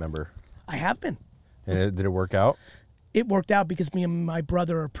family member? I have been. And did it work out? It worked out because me and my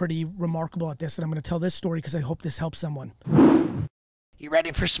brother are pretty remarkable at this, and I'm going to tell this story because I hope this helps someone. You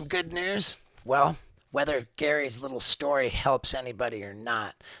ready for some good news? Well, whether Gary's little story helps anybody or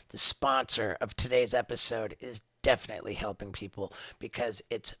not, the sponsor of today's episode is definitely helping people because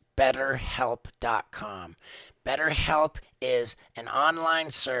it's BetterHelp.com. BetterHelp is an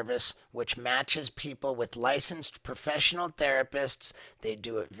online service which matches people with licensed professional therapists. They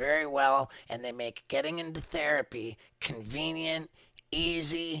do it very well, and they make getting into therapy convenient,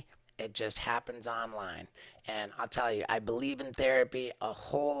 easy. It just happens online. And I'll tell you, I believe in therapy a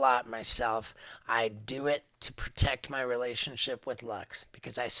whole lot myself. I do it to protect my relationship with Lux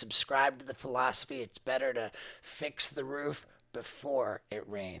because I subscribe to the philosophy it's better to fix the roof before it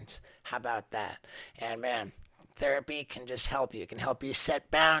rains. How about that? And man, therapy can just help you. It can help you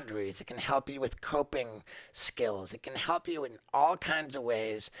set boundaries. It can help you with coping skills. It can help you in all kinds of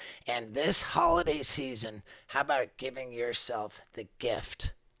ways. And this holiday season, how about giving yourself the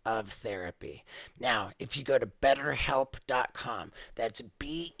gift of therapy? Now, if you go to betterhelp.com, that's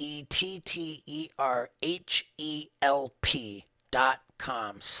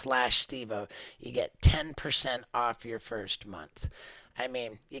BetterHelp.com/Stevo, you get 10% off your first month. I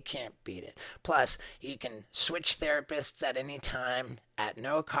mean, you can't beat it. Plus, you can switch therapists at any time at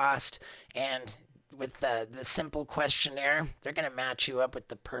no cost, and with the simple questionnaire, they're going to match you up with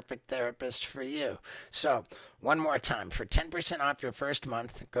the perfect therapist for you. So, one more time, for 10% off your first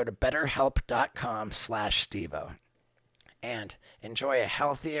month, go to betterhelp.com/Stevo and enjoy a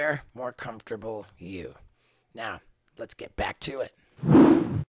healthier, more comfortable you. Now, let's get back to it.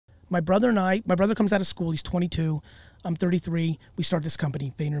 My brother comes out of school. He's 22. I'm 33. We start this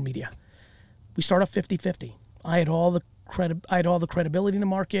company, VaynerMedia. We start off 50-50. I had all the credibility in the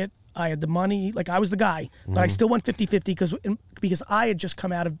market. I had the money. Like, I was the guy. But I still went 50-50 because I had just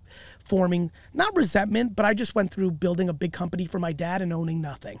come out of forming, not resentment, but I just went through building a big company for my dad and owning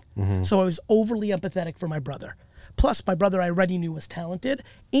nothing. So I was overly empathetic for my brother. Plus, my brother I already knew was talented,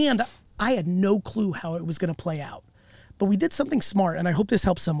 and I had no clue how it was going to play out. But we did something smart, and I hope this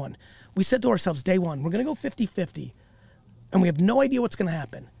helps someone. We said to ourselves, day one, we're going to go 50-50, and we have no idea what's going to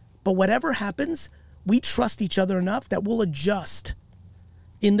happen. But whatever happens, we trust each other enough that we'll adjust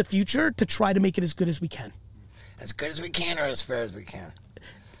in the future to try to make it as good as we can. As good as we can or as fair as we can.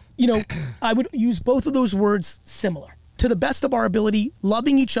 You know, I would use both of those words similar. To the best of our ability,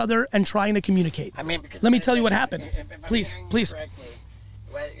 loving each other and trying to communicate. I mean, because let me tell you what happened. If I'm Please, hearing you please. correctly,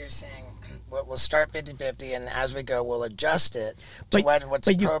 what you're saying, we'll start 50-50, and as we go, we'll adjust it to what's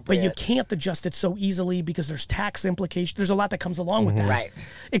appropriate. But you can't adjust it so easily because there's tax implications. There's a lot that comes along with that. Right.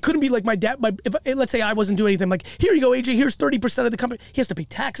 It couldn't be like my dad. Let's say I wasn't doing anything. Like, here you go, AJ. Here's 30% of the company. He has to pay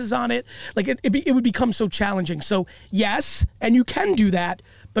taxes on it. Like, it would become so challenging. So yes, and you can do that.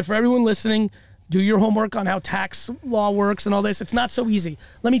 But for everyone listening, do your homework on how tax law works and all this. It's not so easy.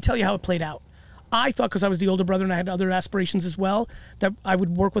 Let me tell you how it played out. I thought, because I was the older brother and I had other aspirations as well, that I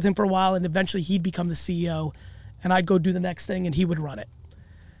would work with him for a while and eventually he'd become the CEO and I'd go do the next thing and he would run it.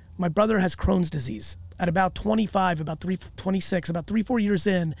 My brother has Crohn's disease. At about 25, 26, about 3-4 years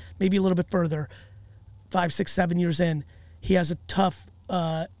in, maybe a little bit further, 5, 6, 7 years in, he has a tough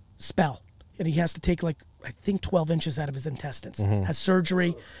spell. And he has to take, like, I think 12 inches out of his intestines. Has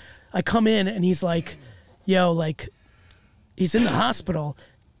surgery. I come in and he's like, yo, like, he's in the hospital.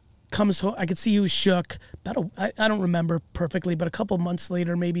 Comes home, I could see he was shook. I don't remember perfectly, but a couple months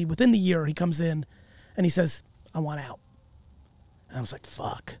later, maybe within the year, he comes in and he says, I want out. And I was like,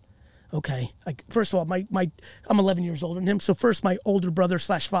 fuck. Okay. First of all, I'm 11 years older than him. So first my older brother /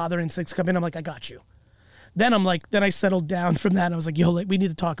 father instincts come in. I'm like, I got you. Then I settled down from that and I was like, yo, we need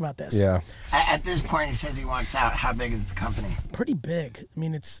to talk about this. Yeah. At this point, he says he wants out. How big is the company? Pretty big. I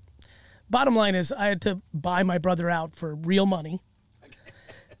mean, bottom line is I had to buy my brother out for real money.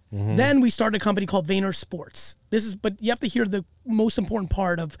 Then we started a company called Vayner Sports. But you have to hear the most important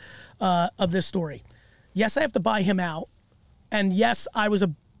part of this story. Yes, I have to buy him out, and yes, I was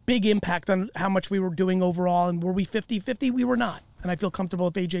a big impact on how much we were doing overall. And were we 50-50? We were not. And I feel comfortable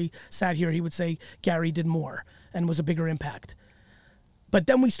if AJ sat here, he would say Gary did more and was a bigger impact. But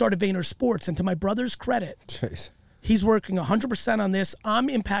then we started Vayner Sports, and to my brother's credit, Jeez. he's working 100% on this. I'm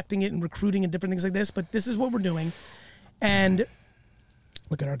impacting it and recruiting and different things like this, but this is what we're doing, and.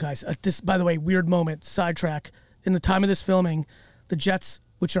 Look at our guys. This, by the way, weird moment, sidetrack. In the time of this filming, the Jets,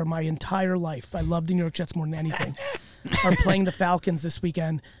 which are my entire life, I love the New York Jets more than anything, are playing the Falcons this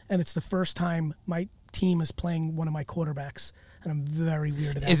weekend, and it's the first time my team is playing one of my quarterbacks, and I'm very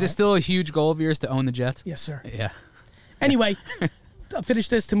weirded out. Is it still a huge goal of yours to own the Jets? Yes, sir. Yeah. Anyway, I'll finish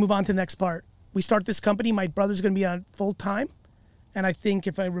this to move on to the next part. We start this company. My brother's going to be on full time, and I think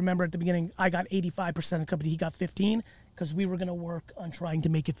if I remember at the beginning, I got 85% of the company. He got 15%. Because we were going to work on trying to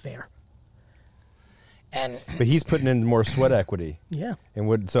make it fair. But he's putting in more sweat equity. Yeah. And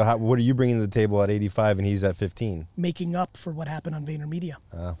what are you bringing to the table at 85 and he's at 15? Making up for what happened on VaynerMedia.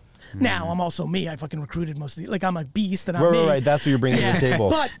 Now, I'm also me. I fucking recruited most of the, like, I'm a beast and I'm me. Right. That's what you're bringing to the table.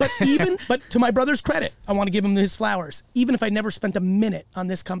 But to my brother's credit, I want to give him his flowers. Even if I never spent a minute on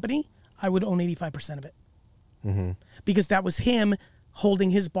this company, I would own 85% of it. Because that was him holding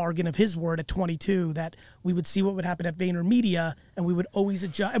his bargain of his word at 22 that we would see what would happen at VaynerMedia and we would always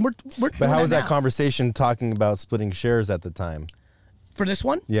adjust. And we're But how was that conversation talking about splitting shares at the time? For this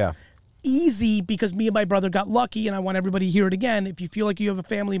one? Yeah. Easy, because me and my brother got lucky, and I want everybody to hear it again. If you feel like you have a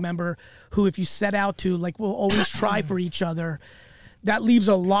family member who, if you set out to, like, we'll always try for each other, that leaves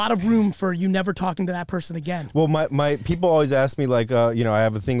a lot of room for you never talking to that person again. Well, my people always ask me, like, I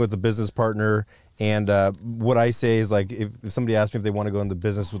have a thing with a business partner. And what I say is, like, if somebody asks me if they want to go into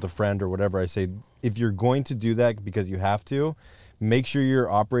business with a friend or whatever, I say, if you're going to do that because you have to, make sure your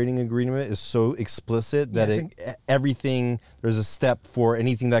operating agreement is so explicit that there's a step for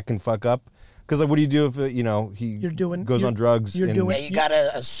anything that can fuck up. Because, like, what do you do if, he goes on drugs? You got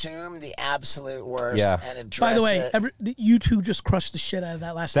to assume the absolute worst and address it. By the way, you two just crushed the shit out of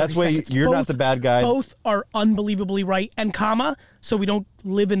that last 30 That's why seconds. you're not the bad guy. Both are unbelievably right. And so we don't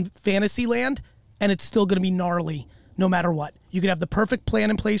live in fantasy land. And it's still going to be gnarly no matter what. You could have the perfect plan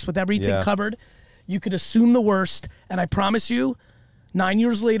in place with everything covered. You could assume the worst. And I promise you, 9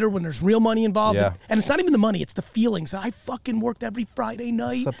 years later, when there's real money involved, and it's not even the money, it's the feelings. I fucking worked every Friday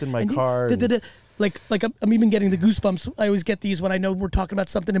night. Slept in my car. I'm even getting the goosebumps. I always get these when I know we're talking about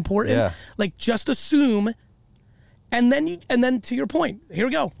something important. Yeah. Like, just assume, and then to your point, here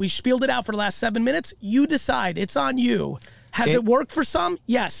we go. We spieled it out for the last 7 minutes. You decide. It's on you. Has it worked for some?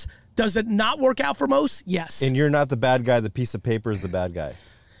 Yes. Does it not work out for most? Yes. And you're not the bad guy. The piece of paper is the bad guy.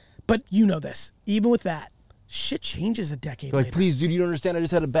 But you know this. Even with that, shit changes a decade Like, later. please, dude, you don't understand. I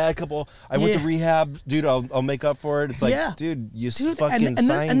just had a bad couple. I went to rehab. Dude, I'll make up for it. It's like, dude, you fucking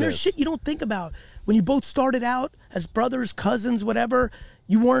signed and there's shit you don't think about. When you both started out as brothers, cousins, whatever,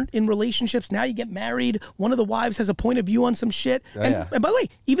 you weren't in relationships. Now you get married. One of the wives has a point of view on some shit. And by the way,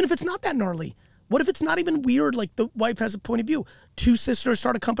 even if it's not that gnarly, what if it's not even weird? Like, the wife has a point of view. Two sisters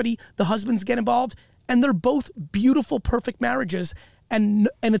start a company. The husbands get involved. And they're both beautiful, perfect marriages. And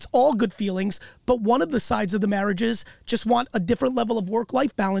it's all good feelings, but one of the sides of the marriages just want a different level of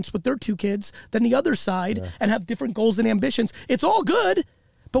work-life balance with their two kids than the other side and have different goals and ambitions. It's all good,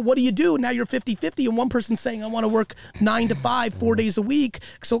 but what do you do? Now you're 50-50 and one person's saying, I want to work 9 to 5, 4 days a week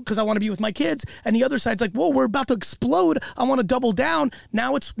because I want to be with my kids. And the other side's like, whoa, we're about to explode. I want to double down.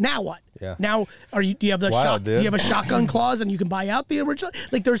 Now what? Yeah. Now, do you have the wild, do you have a shotgun clause and you can buy out the original?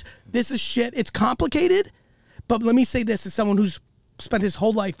 Like, this is shit. It's complicated, but let me say this as someone who's spent his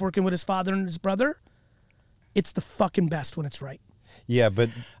whole life working with his father and his brother. It's the fucking best when it's right. Yeah,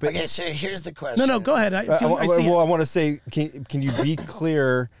 but Okay, so here's the question. No, go ahead. I want to say, can you be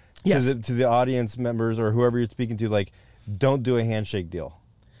clear Yes. to the audience members or whoever you're speaking to, like, don't do a handshake deal.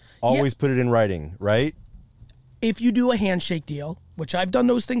 Always put it in writing, right? If you do a handshake deal, which I've done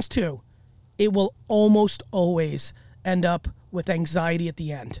those things too, it will almost always end up with anxiety at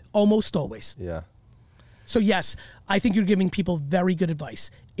the end. Almost always. Yeah. So yes, I think you're giving people very good advice.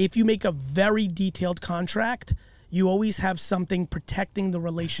 If you make a very detailed contract, you always have something protecting the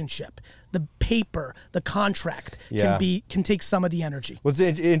relationship. The paper, the contract can take some of the energy. What's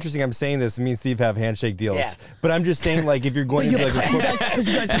interesting, I'm saying this, me and Steve have handshake deals. Yeah. But I'm just saying, like, if you're going to be like, Because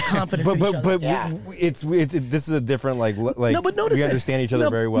you guys have confidence in each other. but Yeah. this is a different, like No, but notice we this. understand each other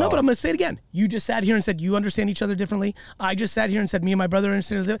very well. No, but I'm going to say it again. You just sat here and said you understand each other differently. I just sat here and said me and my brother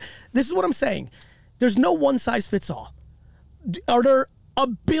understand each other. This is what I'm saying. There's no one size fits all. Are there a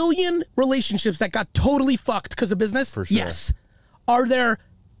billion relationships that got totally fucked because of business? For sure. Yes. Are there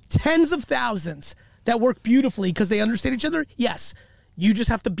tens of thousands that work beautifully because they understand each other? Yes. You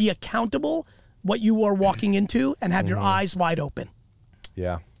just have to be accountable what you are walking into and have your eyes wide open.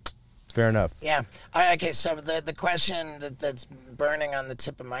 Yeah. Fair enough. Yeah. Okay, so the question that's burning on the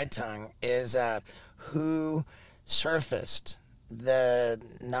tip of my tongue is who surfaced the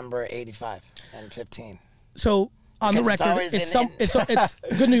number 85 and 15? So on the Because it's record, always it's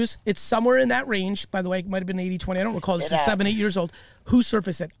good news. It's somewhere in that range. By the way, it might have been 80-20. I don't recall. This is 7-8 years old. Who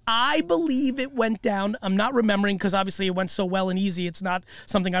surfaced it? I believe it went down. I'm not remembering because obviously it went so well and easy. It's not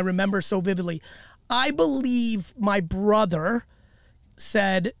something I remember so vividly. I believe my brother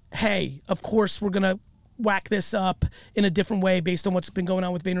said, hey, of course we're going to whack this up in a different way based on what's been going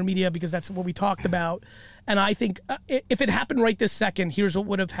on with VaynerMedia because that's what we talked about. And I think if it happened right this second, here's what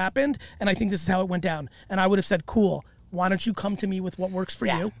would have happened. And I think this is how it went down. And I would have said, cool, why don't you come to me with what works for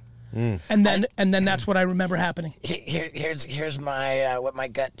you? And then that's what I remember happening. Here's my what my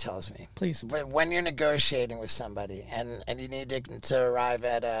gut tells me. Please. When you're negotiating with somebody and you need to arrive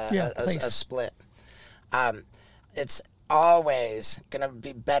at a split, it's always gonna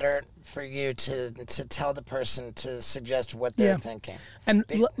be better for you to tell the person to suggest what they're thinking. And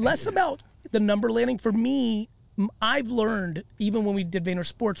less about the number landing. For me, I've learned, even when we did Vayner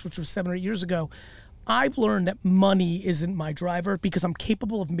Sports, which was 7 or 8 years ago, I've learned that money isn't my driver because I'm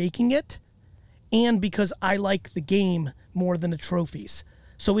capable of making it and because I like the game more than the trophies.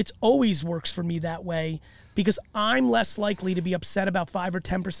 So it's always works for me that way because I'm less likely to be upset about 5 or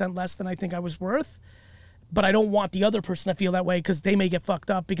 10% less than I think I was worth. But I don't want the other person to feel that way because they may get fucked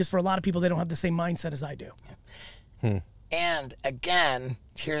up because for a lot of people, they don't have the same mindset as I do. And again,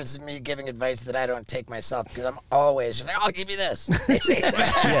 here's me giving advice that I don't take myself because I'm always, I'll give you this.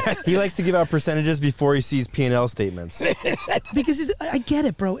 Yeah, he likes to give out percentages before he sees P&L statements. Because I get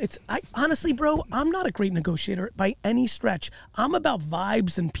it, bro. Honestly, bro, I'm not a great negotiator by any stretch. I'm about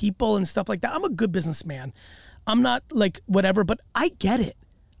vibes and people and stuff like that. I'm a good businessman. I'm not like whatever, but I get it.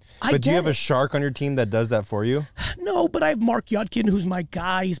 But do you have a shark on your team that does that for you? No, but I have Mark Yudkin, who's my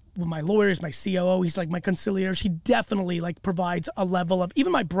guy. He's my lawyer, he's my COO. He's like my conciliators. He definitely like provides a level of,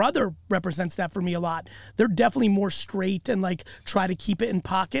 even my brother represents that for me a lot. They're definitely more straight and like try to keep it in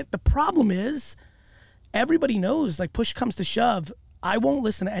pocket. The problem is everybody knows like push comes to shove, I won't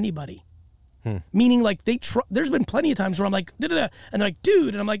listen to anybody. Meaning like there's been plenty of times where I'm like, da-da-da, and they're like,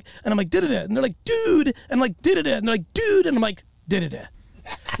 dude, and I'm like, da-da-da, and they're like, dude, and I'm like, da-da-da, and they're like, dude, and I'm like, da-da-da.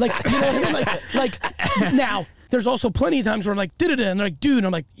 Like, you know what I mean? Like now, there's also plenty of times where I'm like, and they're like, dude, and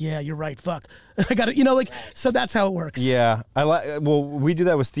I'm like, yeah, you're right, fuck. I got it, you know, like, so that's how it works. Yeah, well, we do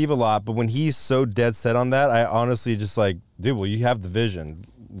that with Steve a lot, but when he's so dead set on that, I honestly just like, dude, well, you have the vision.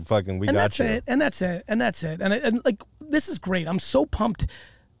 Fucking, we got you. And that's it. And like, this is great. I'm so pumped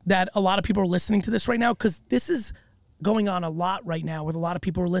that a lot of people are listening to this right now, because this is going on a lot right now with a lot of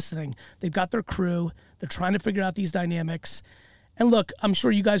people who are listening. They've got their crew. They're trying to figure out these dynamics. And look, I'm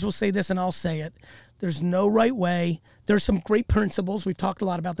sure you guys will say this, and I'll say it. There's no right way. There's some great principles. We've talked a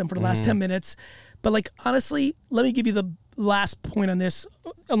lot about them for the last 10 minutes. But like, honestly, let me give you the last point on this,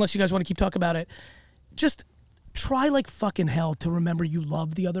 unless you guys want to keep talking about it. Just try like fucking hell to remember you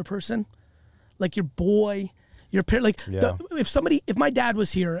love the other person. Like your boy, your parent. Like if my dad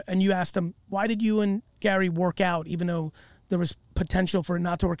was here and you asked him, why did you and Gary work out, even though there was potential for it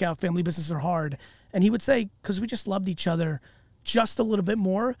not to work out, family businesses are hard. And he would say, because we just loved each other just a little bit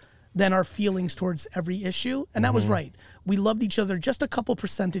more than our feelings towards every issue. And that was right. We loved each other just a couple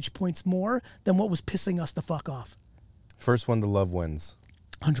percentage points more than what was pissing us the fuck off. First one to love wins.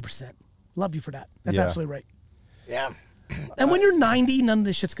 100%. Love you for that. That's Yeah. absolutely right. Yeah. And when you're 90, none of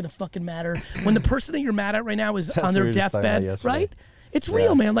this shit's gonna fucking matter. When the person that you're mad at right now is That's on what their we were just talking about deathbed, yesterday. right? It's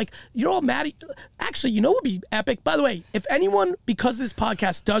real, man. Like, you're all mad at... Actually, you know what would be epic? By the way, if anyone, because this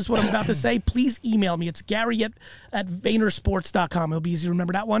podcast does what I'm about to say, please email me. It's Gary at VaynerSports.com. It'll be easy to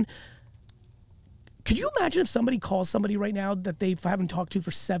remember that one. Could you imagine if somebody calls somebody right now that they haven't talked to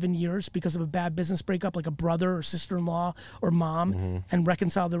for 7 years because of a bad business breakup, like a brother or sister-in-law or mom, and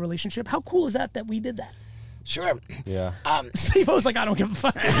reconcile their relationship? How cool is that we did that? Sure. Yeah. Steve was like, I don't give a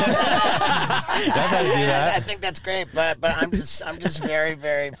fuck. I've had to do that. I think that's great, but I'm just very,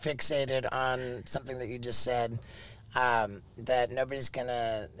 very fixated on something that you just said. That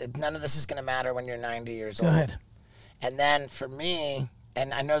none of this is gonna matter when you're 90 years old. Go ahead. And then for me,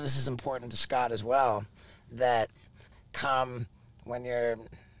 and I know this is important to Scott as well, that come when you're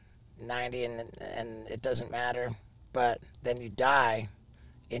 90 and it doesn't matter, but then you die,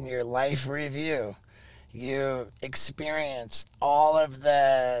 in your life review, you experience all of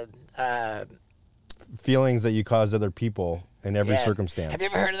the Feelings that you cause other people in every yeah. circumstance. Have you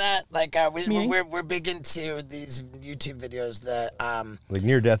ever heard of that? Like Meaning? we're big into these YouTube videos that Like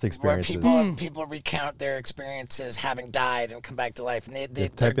near-death where experiences. people recount their experiences having died and come back to life, and they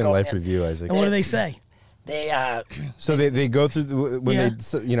Type in life review, Isaac. And what do they say? They So they go through when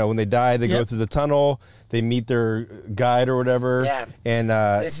Yeah. when they die, they go Yep. through the tunnel. They meet their guide or whatever. Yeah. And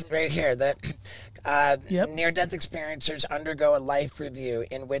this is right here that Yep. near-death experiencers undergo a life review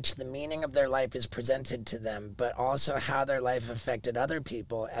in which the meaning of their life is presented to them, but also how their life affected other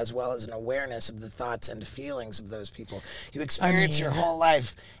people, as well as an awareness of the thoughts and feelings of those people. You experience your whole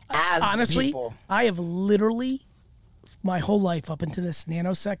life as the Honestly, people. I have literally, my whole life up into this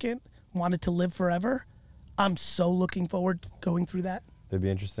nanosecond, wanted to live forever. I'm so looking forward to going through that. that'd be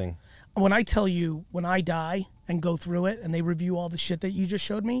interesting. When I tell you, when I die and go through it and they review all the shit that you just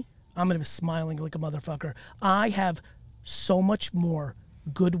showed me, I'm going to be smiling like a motherfucker. I have so much more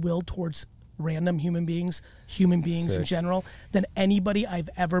goodwill towards random human beings in Sick. general, than anybody I've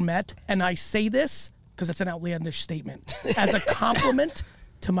ever met. And I say this because it's an outlandish statement. As a compliment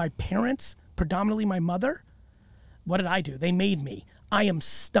to my parents, predominantly my mother, what did I do? They made me. I am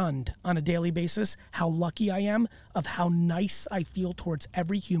stunned on a daily basis how lucky I am of how nice I feel towards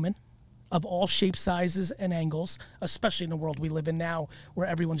every human of all shapes, sizes, and angles, especially in the world we live in now where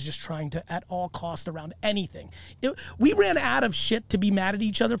everyone's just trying to, at all costs, around anything. We ran out of shit to be mad at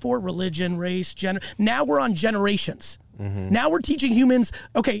each other for, religion, race, gender. Now we're on generations. Now we're teaching humans,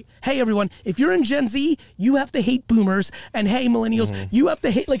 okay, hey, everyone, if you're in Gen Z, you have to hate boomers, and hey, millennials, you have to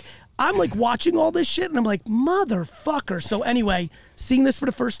hate, like, I'm like watching all this shit, and I'm like, motherfucker. So anyway, seeing this for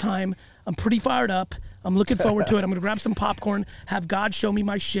the first time, I'm pretty fired up. I'm looking forward to it. I'm going to grab some popcorn, have God show me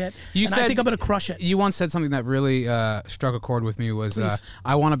my shit, I think I'm going to crush it. You once said something that really struck a chord with me was,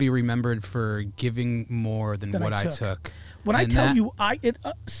 I want to be remembered for giving more than what I took. When I tell you,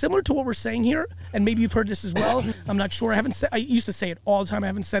 similar to what we're saying here, and maybe you've heard this as well. I'm not sure. I used to say it all the time. I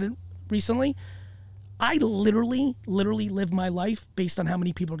haven't said it recently. I literally live my life based on how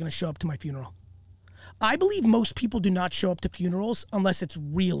many people are going to show up to my funeral. I believe most people do not show up to funerals unless it's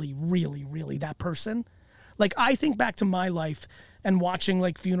really, really, really that person. Like, I think back to my life and watching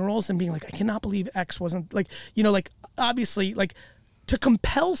like funerals and being like, I cannot believe X wasn't like, like obviously like to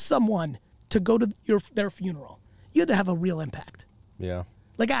compel someone to go to their funeral, you had to have a real impact. Yeah.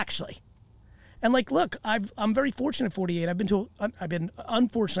 Like, actually. And like, look, I'm very fortunate at 48. I've been to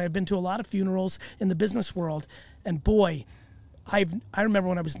a lot of funerals in the business world, and boy, I remember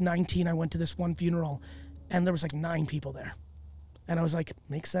when I was 19, I went to this one funeral, and there was like 9 people there, And I was like,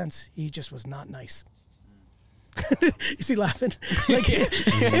 makes sense. He just was not nice. Is he laughing? Like,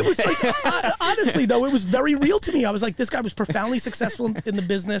 it was like, honestly, though, it was very real to me. I was like, this guy was profoundly successful in the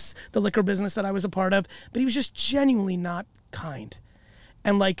business, the liquor business that I was a part of, but he was just genuinely not kind.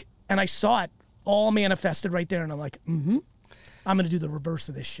 And I saw it all manifested right there. And I'm like, I'm going to do the reverse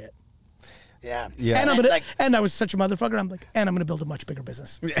of this shit. Yeah. And I'm gonna, and I was such a motherfucker. I'm like, and I'm gonna build a much bigger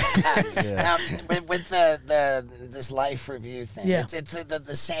business. With this life review thing, it's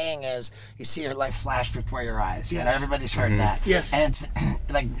the saying is, you see your life flash before your eyes. Yes. And everybody's heard that. Yes. And it's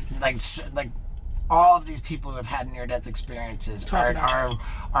like all of these people who have had near-death experiences are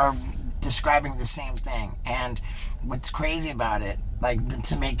describing the same thing. And what's crazy about it, like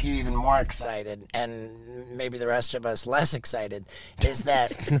to make you even more excited, and maybe the rest of us less excited, is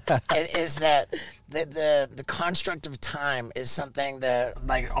that the construct of time is something that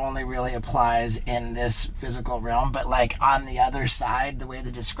like only really applies in this physical realm. But like on the other side, the way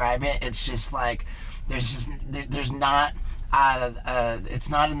they describe it, it's just like there's not. It's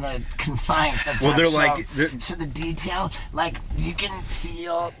not in the confines of time. Well, they're so the detail, like you can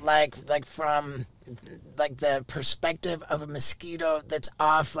feel like from like the perspective of a mosquito that's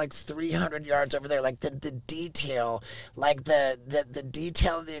off like 300 yards over there, like the detail, like the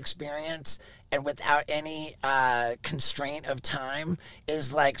detail of the experience, and without any constraint of time,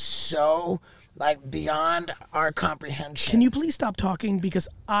 is like so like beyond our comprehension. Can you please stop talking, because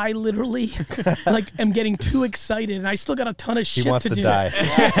I literally like am getting too excited, and I still got a ton of shit he wants to do. die.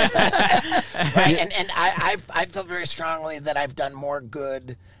 Right, and I feel very strongly that I've done more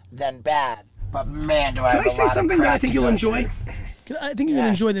good than bad. But man, do I have a lot of crap to go through. Can I say something that I think you'll enjoy? I think you're going to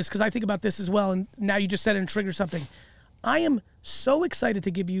enjoy this, because I think about this as well, and now you just said it and triggered something. I am so excited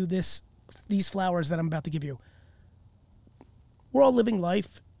to give you these flowers that I'm about to give you. We're all living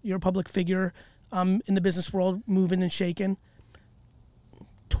life. You're a public figure. I'm in the business world, moving and shaking.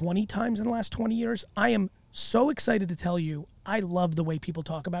 20 times in the last 20 years. I am so excited to tell you, I love the way people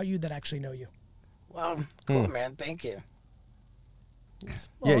talk about you that actually know you. Well, cool, man. Thank you.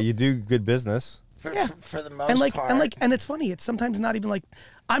 Yeah, you do good business. For the most part. And it's funny. It's sometimes not even like,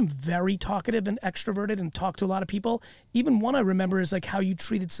 I'm very talkative and extroverted and talk to a lot of people. Even one I remember is like how you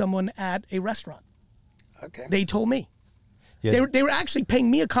treated someone at a restaurant. Okay. They told me. Yeah. They were actually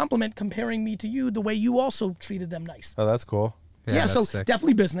paying me a compliment, comparing me to you, the way you also treated them nice. Oh, that's cool. Yeah, so sick.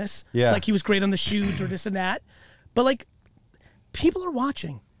 definitely business. Yeah. Like he was great on the shoot or this and that. But like, people are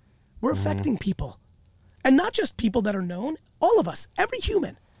watching. We're affecting people. And not just people that are known, all of us, every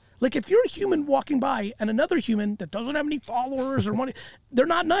human. Like if you're a human walking by and another human that doesn't have any followers or money, they're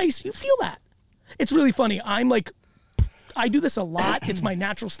not nice, you feel that. It's really funny. I'm like, I do this a lot. It's my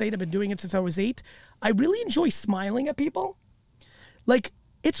natural state. I've been doing it since I was 8. I really enjoy smiling at people. Like,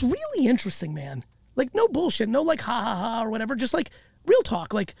 it's really interesting, man. Like, no bullshit, no like ha ha ha or whatever. Just like real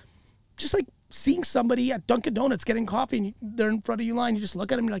talk. Like, just like seeing somebody at Dunkin' Donuts getting coffee and they're in front of you line. You just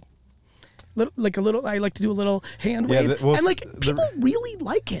look at them and you're like, I like to do a little hand wave. well, and like, people really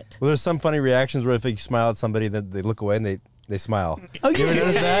like it. Well, there's some funny reactions where if you smile at somebody, then they look away and they smile. Oh, You ever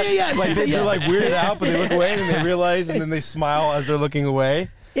notice that? yeah. Like they're like weirded out, but they look away and then they realize, and then they smile as they're looking away.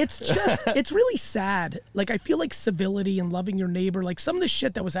 It's just, it's really sad. Like, I feel like civility and loving your neighbor, like some of the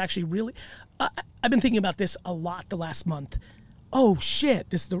shit that was actually really, I've been thinking about this a lot the last month. Oh shit,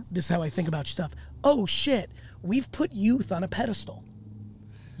 this is how I think about stuff. Oh shit, we've put youth on a pedestal.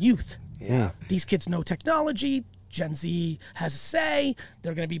 Youth. Yeah. These kids know technology. Gen Z has a say.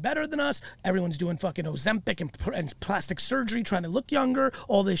 They're going to be better than us. Everyone's doing fucking Ozempic and plastic surgery, trying to look younger,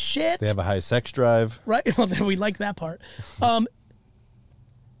 all this shit. They have a high sex drive. Right? Well, then we like that part.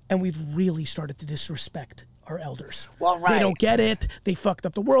 And we've really started to disrespect our elders. Well, right. They don't get it. They fucked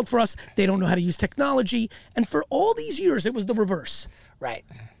up the world for us. They don't know how to use technology. And for all these years, it was the reverse. Right.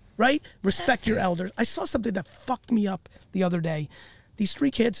 Right? Respect your elders. I saw something that fucked me up the other day. These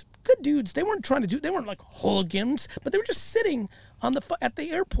 3 kids, good dudes. They weren't they weren't like hooligans, but they were just sitting on at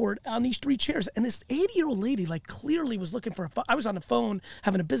the airport on these 3 chairs. And this 80-year-old lady, like, clearly was looking for I was on the phone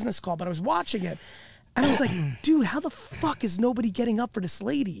having a business call, but I was watching it. And I was like, dude, how the fuck is nobody getting up for this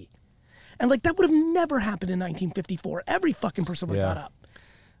lady? And like, that would have never happened in 1954. Every fucking person would have got up.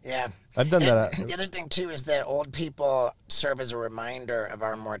 Yeah. I've done that. The other thing, too, is that old people serve as a reminder of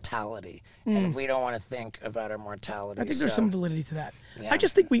our mortality. And we don't want to think about our mortality. I think there's some validity to that. Yeah. I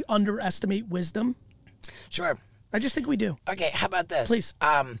just think we underestimate wisdom. Sure. I just think we do. Okay, how about this? Please.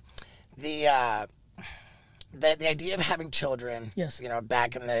 the idea of having children, Yes.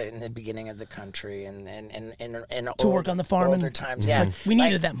 back in the beginning of the country and To work on the farm older and- times, yeah, we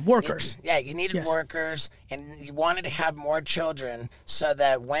needed them, workers. You needed Yes. workers, and you wanted to have more children so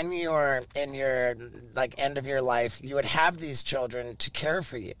that when you're in your end of your life, you would have these children to care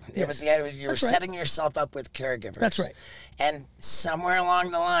for you. You were That's right. setting yourself up with caregivers. That's right. And somewhere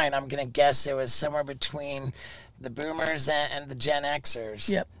along the line, I'm gonna guess it was somewhere between the Boomers and the Gen Xers.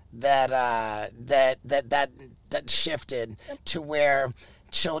 Yep. That shifted to where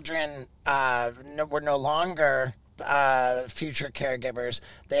children were no longer future caregivers.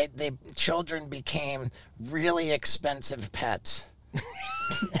 Children became really expensive pets.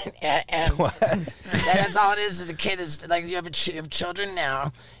 and that's all it is. As a kid, is like you have children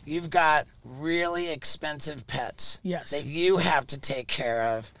now. You've got really expensive pets. Yes. That you have to take care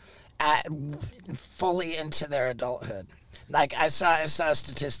of, fully into their adulthood. Like I saw a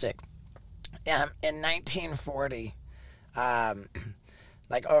statistic. In 1940,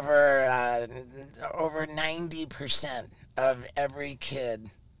 like over 90% of every kid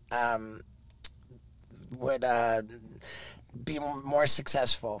would be more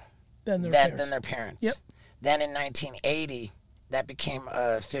successful Than their than parents. their parents. Yep. Then in 1980, that became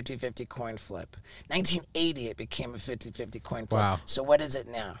a 50-50 coin flip. 1980, it became a 50-50 coin flip. Wow. So what is it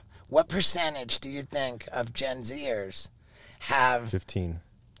now? What percentage do you think of Gen Zers have? 15.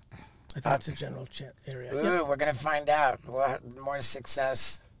 I think it's a general area. Ooh, Yep. we're gonna find out. What more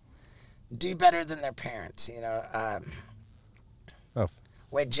success? Do better than their parents. Oh,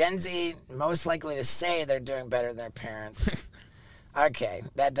 Wait, Gen Z most likely to say they're doing better than their parents. Okay,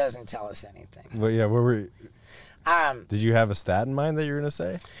 that doesn't tell us anything. well, yeah. Where were? Um, Did you have a stat in mind that you were gonna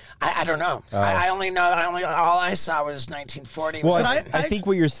say? I don't know. I only know. All I saw was 1940. Well, was I think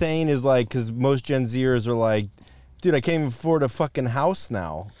what you're saying is like because most Gen Zers are like, dude, I can't even afford a fucking house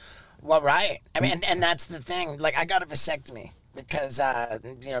now. well, right. I mean, and that's the thing. Like, I got a vasectomy because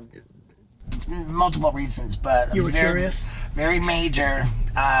multiple reasons, but You were very, curious? very major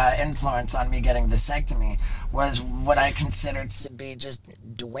influence on me getting vasectomy was what I considered to be just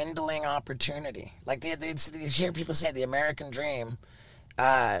dwindling opportunity. Like you hear people say the American dream,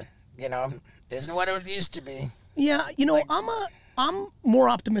 isn't what it used to be. Yeah, I'm more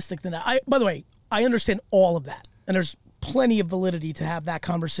optimistic than that. By the way, I understand all of that, and there's plenty of validity to have that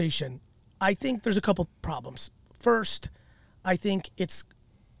conversation. I think there's a couple problems. First, I think it's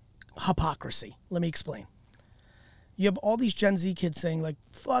hypocrisy. Let me explain. You have all these Gen Z kids saying like,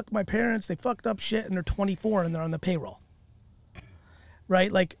 fuck my parents, they fucked up shit, and they're 24 and they're on the payroll.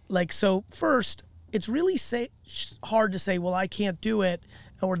 Right? So first, it's really hard to say, well, I can't do it,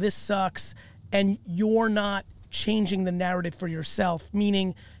 or this sucks, and you're not changing the narrative for yourself,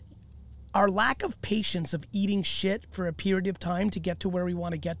 meaning our lack of patience of eating shit for a period of time to get to where we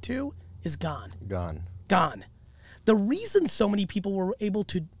want to get to is gone. Gone. The reason so many people were able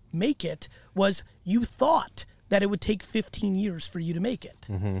to make it was you thought that it would take 15 years for you to make it.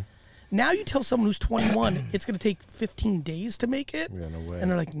 Mm-hmm. Now you tell someone who's 21 it's going to take 15 days to make it. Yeah, no way. And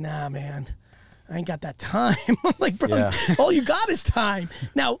they're like, nah, man, I ain't got that time. I'm like, bro, Yeah. all you got is time.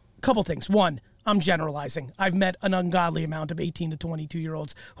 Now, a couple things. One, I'm generalizing. I've met an ungodly amount of 18 to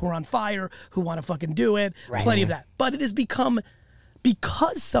 22-year-olds who are on fire, who want to fucking do it. Right. Plenty of that. But it has become,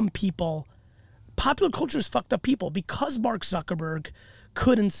 because some people, popular culture is fucked up people, because Mark Zuckerberg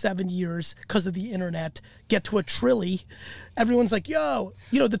could in 7 years, because of the internet, get to $1 trillion. Everyone's like, yo,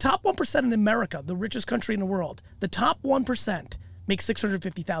 the top 1% in America, the richest country in the world, the top 1% makes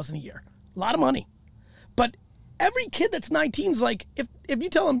 $650,000 a year. A lot of money. But every kid that's 19 is like, if you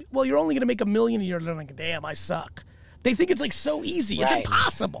tell them, well, you're only going to make $1 million a year, they're like, damn, I suck. They think it's like so easy. It's Right.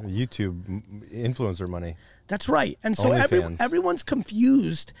 impossible. YouTube influencer money. That's right. And so OnlyFans. everyone's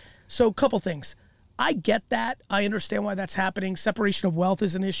confused. So a couple things. I get that. I understand why that's happening. Separation of wealth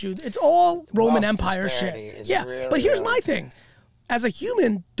is an issue. It's all Roman Wealth Empire disparity shit. is Yeah. really, But here's really- my thing. As a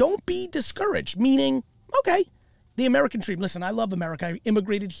human, don't be discouraged. Meaning, okay, the American dream. Listen, I love America. I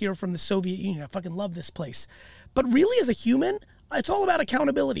immigrated here from the Soviet Union. I fucking love this place. But really, as a human, it's all about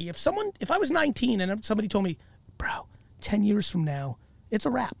accountability. If I was 19 and somebody told me, bro, 10 years from now, it's a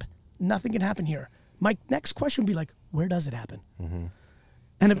wrap. Nothing can happen here. My next question would be like, where does it happen? Mm-hmm.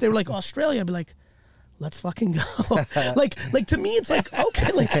 And if they were like Australia, I'd be like, let's fucking go. like to me, it's like,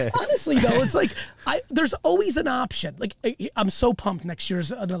 okay, like honestly though, it's like there's always an option. Like I'm so pumped next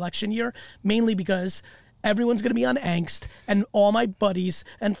year's an election year, mainly because everyone's going to be on angst, and all my buddies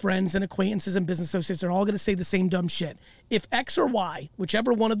and friends and acquaintances and business associates are all going to say the same dumb shit. If X or Y,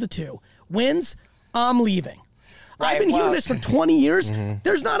 whichever one of the two, wins, I'm leaving. I've Right, been hearing well- this for 20 years.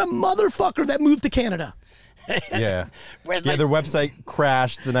 There's not a motherfucker that moved to Canada. Yeah. Where, Yeah, their website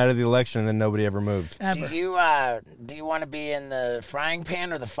crashed the night of the election, and then nobody ever moved. Ever. do you want to be in the frying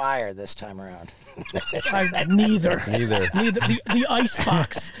pan or the fire this time around? Neither. Neither. The ice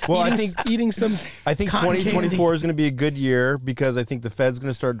box. Well, eating some. I think cotton 2024 candy. is going to be a good year because I think the Fed's going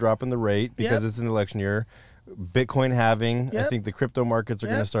to start dropping the rate because Yep. it's an election year. Bitcoin halving. I Yep. think the crypto markets are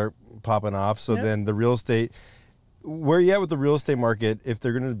going to Yep. start popping off. So Yep. then the real estate. Where are you at with the real estate market? If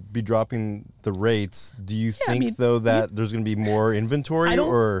they're going to be dropping the rates, do you I think mean, though that there's going to be more inventory? I don't.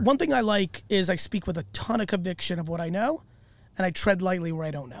 Or One thing I like is I speak with a ton of conviction of what I know, and I tread lightly where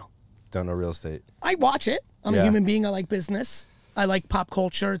I don't know. don't know real estate? I watch it. I'm a Yeah. human being. I like business. I like pop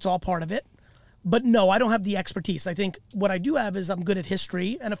culture. It's all part of it. But no, I don't have the expertise. I think what I do have is I'm good at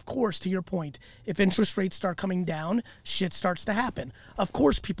history. And of course, to your point, if interest rates start coming down, shit starts to happen. Of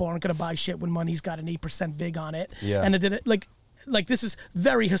course, people aren't going to buy shit when money's got an 8% VIG on it. Yeah. And it did it like this is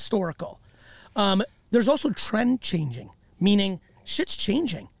very historical. There's also trend changing, meaning shit's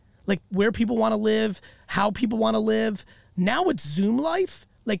changing. Like where people want to live, how people want to live. Now it's Zoom life.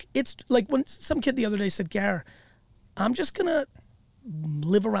 Like it's like when some kid the other day said, Gar, I'm just going to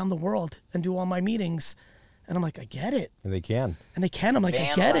live around the world and do all my meetings. And I'm like, I get it. And they can. And they can. I'm like, I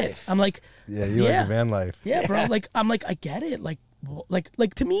Van get it. life. I'm like, Yeah, you like the van life. yeah, bro. Like, I'm like, I get it. Like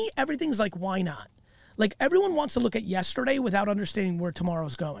to me, everything's like, why not? Like everyone wants to look at yesterday without understanding where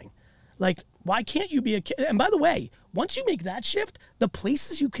tomorrow's going. Like, why can't you be a kid? And by the way, once you make that shift, the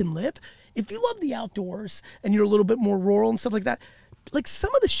places you can live, if you love the outdoors and you're a little bit more rural and stuff like that, like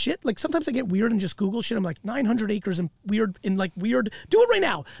some of the shit, like sometimes I get weird and just Google shit. I'm like 900 acres do it right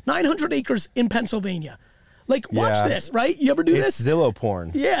now. 900 acres in Pennsylvania. Like watch Yeah. this, right? You ever do It's this? Zillow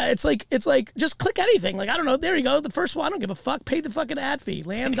porn. Yeah, it's like just click anything. Like I don't know, there you go. The first one, I don't give a fuck. Pay the fucking ad fee.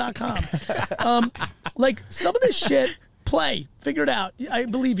 Land.com. Like some of this shit, play, figure it out. I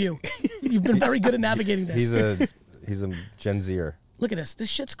believe you. You've been very good at navigating this. He's a Gen Zer. Look at this. This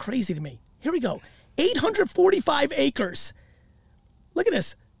shit's crazy to me. Here we go. 845 acres. Look at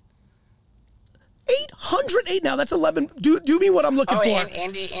this. 808. Now that's 11. Do me what I'm looking Oh, for.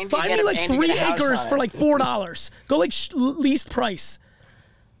 Andy Find get me a- like Andy 3 get a house acres on for it. like $4. Go like least price.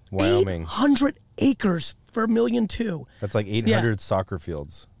 Wyoming. 800 acres for $1.2 million. That's like 800 soccer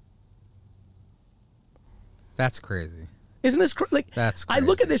fields. That's crazy. Isn't this like? That's I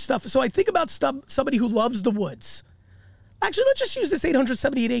look crazy. at this stuff. So I think about somebody who loves the woods. Actually, let's just use this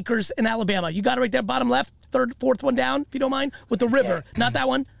 878 acres in Alabama. You got it right there, bottom left, fourth one down, if you don't mind, with the river. Not that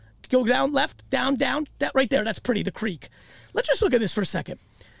one. Go down, left, down, that right there. That's pretty, the creek. Let's just look at this for a second.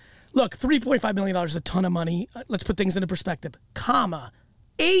 Look, $3.5 million is a ton of money. Let's put things into perspective.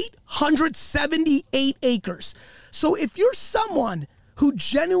 878 acres. So if you're someone who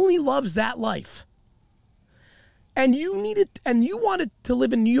genuinely loves that life, and you wanted to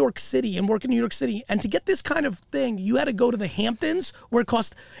live in New York City and work in New York City, and to get this kind of thing, you had to go to the Hamptons, where it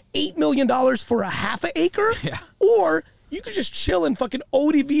cost $8 million for a half an acre. Yeah. Or you could just chill in fucking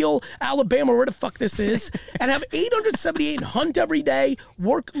Odiville, Alabama, where the fuck this is, and have 878 and hunt every day,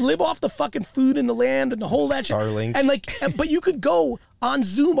 live off the fucking food in the land and the whole that shit. Starlink. And but you could go on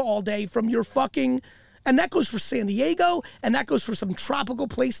Zoom all day from your fucking. And that goes for San Diego, and that goes for some tropical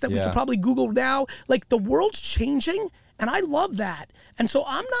place that we Yeah. could probably Google now. Like, the world's changing, and I love that. And so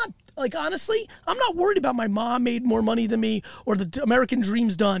I'm not, like, honestly, I'm not worried about my mom made more money than me or the American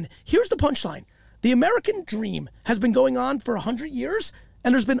dream's done. Here's the punchline. The American dream has been going on for 100 years,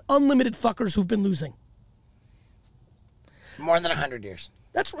 and there's been unlimited fuckers who've been losing. More than 100 years.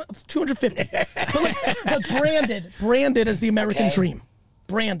 That's 250. but branded as the American Okay. dream.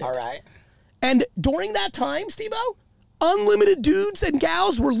 Branded. All right. And during that time, Steve-O, unlimited dudes and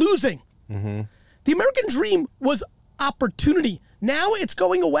gals were losing. Mm-hmm. The American dream was opportunity. Now it's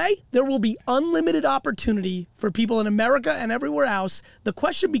going away. There will be unlimited opportunity for people in America and everywhere else. The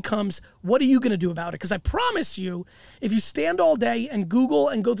question becomes, what are you going to do about it? Because I promise you, if you stand all day and Google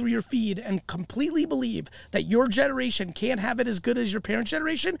and go through your feed and completely believe that your generation can't have it as good as your parents'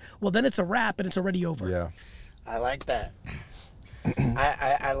 generation, well, then it's a wrap and it's already over. Yeah. I like that.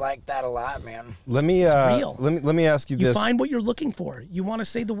 I like that a lot, man. Let me real. let me ask you You this. find what you're looking for. You want to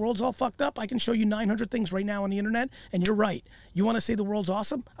say the world's all fucked up? I can show you 900 things right now on the internet, and you're right. You want to say the world's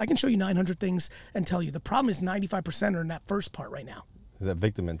awesome? I can show you 900 things and tell you. The problem is 95% are in that first part right now. Is that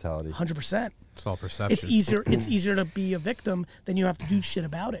victim mentality? 100%. It's all perception. It's easier. It's easier to be a victim than you have to do shit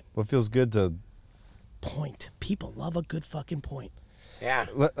about it. What feels good to Point. People love a good fucking point. Yeah.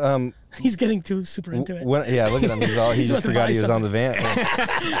 He's getting too super into it. Yeah, look at him. He just forgot he was on the van.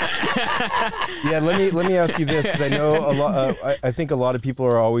 Yeah, let me ask you this, because I know a lot. I think a lot of people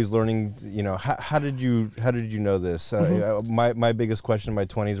are always learning. You know, how did you know this? My biggest question in my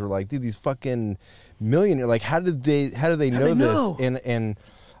 20s were like, dude, these fucking millionaires. Like, how do they know this? And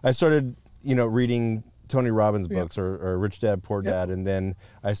I started, reading Tony Robbins books or Rich Dad Poor Dad, and then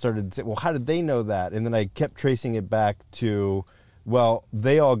I started to say, well, how did they know that? And then I kept tracing it back to, well,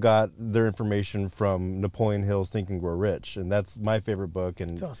 they all got their information from Napoleon Hill's Think and Grow Rich, and that's my favorite book,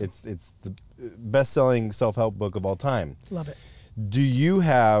 and it's awesome. It's the best-selling self-help book of all time. Love it. Do you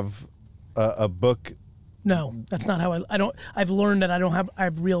have a book? No, that's not how I don't. I've learned that I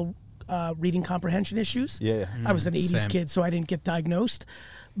have real reading comprehension issues. Yeah. I was an 80s Same. kid, so I didn't get diagnosed.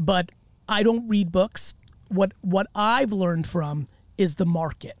 But I don't read books. What I've learned from is the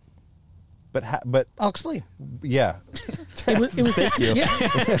market. But I'll explain. yeah. It was Thank you. Yeah.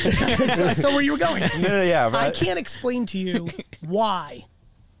 I saw where you were going. Yeah. I can't explain to you why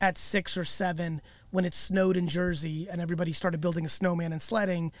at 6 or 7, when it snowed in Jersey and everybody started building a snowman and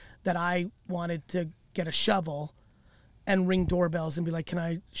sledding, that I wanted to get a shovel and ring doorbells and be like, can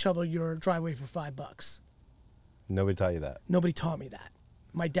I shovel your driveway for $5? Nobody taught you that. Nobody taught me that.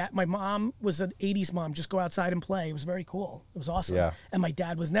 My mom was an 80s mom, just go outside and play. It was very cool. It was awesome. Yeah. And my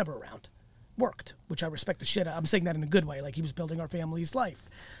dad was never around. Worked, which I respect the shit out. I'm saying that in a good way, like he was building our family's life.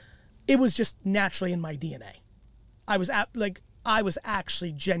 It was just naturally in my DNA. I was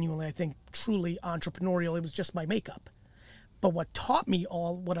actually genuinely, I think, truly entrepreneurial. It was just my makeup. But what taught me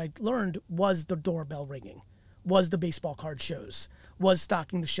what I learned was the doorbell ringing, was the baseball card shows, was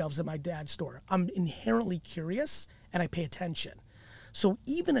stocking the shelves at my dad's store. I'm inherently curious and I pay attention. So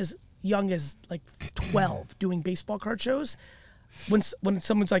even as young as like 12, doing baseball card shows, when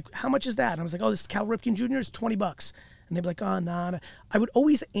someone's like, how much is that? And I was like, oh, this is Cal Ripken Jr., it's $20. And they'd be like, oh, nah. I would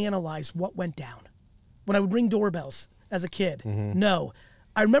always analyze what went down. When I would ring doorbells as a kid, no.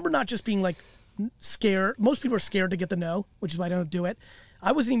 I remember not just being like scared. Most people are scared to get the no, which is why I don't do it.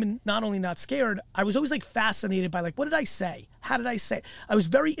 I wasn't even not only not scared, I was always like fascinated by like, what did I say? How did I say? I was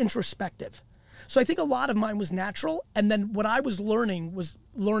very introspective. So I think a lot of mine was natural. And then what I was learning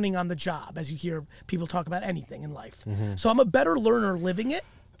on the job, as you hear people talk about anything in life. So I'm a better learner living it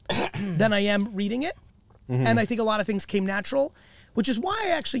than I am reading it. And I think a lot of things came natural, which is why I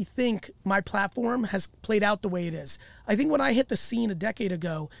actually think my platform has played out the way it is. I think when I hit the scene a decade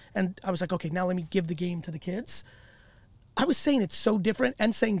ago and I was like, okay, now let me give the game to the kids, I was saying it's so different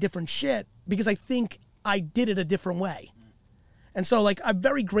and saying different shit because I think I did it a different way. And so like I'm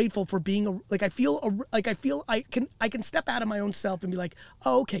very grateful for being I feel I can step out of my own self and be like,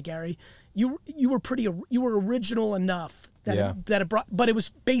 oh, okay, Gary, you were original enough that it brought, but it was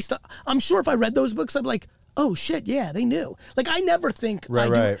based on, I'm sure if I read those books I'd be like, oh shit, yeah, they knew. Like I never think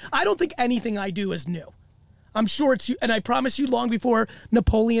I don't think anything I do is new. I'm sure it's you, and I promise you, long before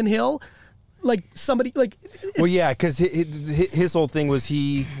Napoleon Hill, like somebody like. Well, yeah, because his whole thing was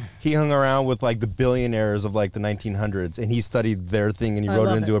he hung around with like the billionaires of like the 1900s, and he studied their thing, and he wrote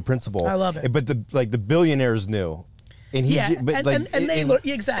it into a principle. I love it. But the billionaires knew. And he yeah, did, but and they learn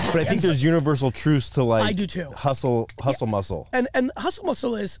exactly. But I think there's universal truths to like I do too. Hustle muscle. And hustle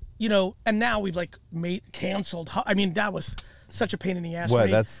muscle is, and now we've like canceled. I mean, that was such a pain in the ass. What? For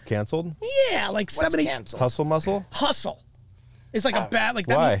me. That's canceled? Yeah, like What's 70. canceled? Hustle muscle? Hustle. It's like a bad like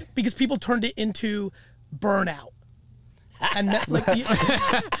that. Why? Because people turned it into burnout. And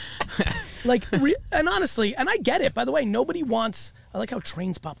and honestly, and I get it. By the way, nobody wants. I like how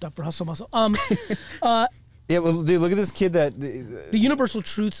trains popped up for hustle muscle. Yeah, well, dude, look at this kid that. The universal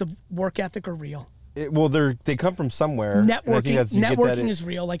truths of work ethic are real. They come from somewhere. Networking is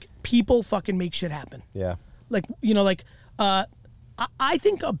real. Like people fucking make shit happen. Yeah. I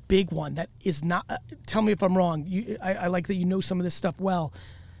think a big one that is not. Tell me if I'm wrong. I like that you know some of this stuff well.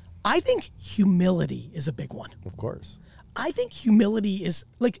 I think humility is a big one. Of course. I think humility is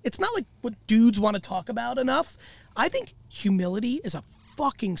like, it's not like what dudes want to talk about enough. I think humility is a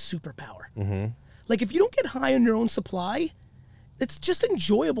fucking superpower. Mm-hmm. Like if you don't get high on your own supply, it's just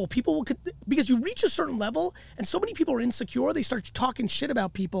enjoyable. Because you reach a certain level and so many people are insecure, they start talking shit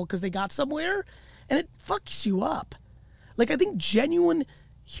about people because they got somewhere and it fucks you up. Like I think genuine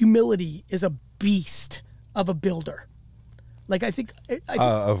humility is a beast of a builder. Like I think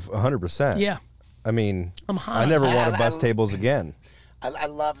of 100%. Yeah. I mean, I'm high. I never want to bust tables again. I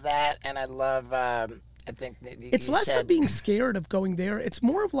love that, and I love. I think it's less of being scared of going there. It's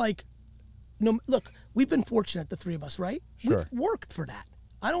more of like, look, we've been fortunate, the three of us, right? Sure. We've worked for that.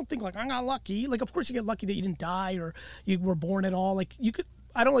 I don't think like I got lucky. Like, of course, you get lucky that you didn't die or you were born at all. Like, you could.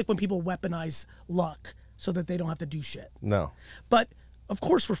 I don't like when people weaponize luck so that they don't have to do shit. No. But of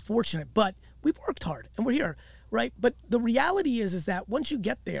course we're fortunate, but we've worked hard and we're here, right? But the reality is that once you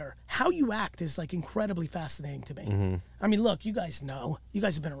get there, how you act is like incredibly fascinating to me. I mean, look, you guys know, you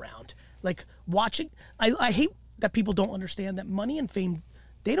guys have been around. Like watching, I hate that people don't understand that money and fame,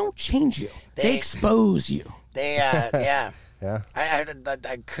 they don't change you. They expose you. They, yeah. Yeah.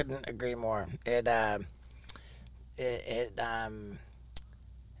 I couldn't agree more. It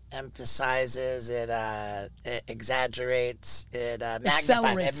emphasizes, it exaggerates, it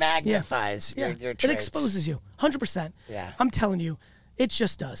magnifies your traits. It exposes you, 100%. Yeah. I'm telling you, it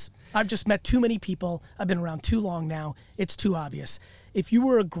just does. I've just met too many people. I've been around too long now. It's too obvious. If you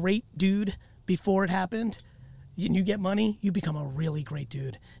were a great dude before it happened, and you get money, you become a really great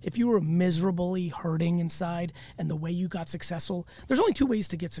dude. If you were miserably hurting inside and the way you got successful, there's only two ways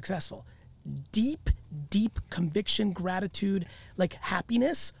to get successful. Deep conviction, gratitude, like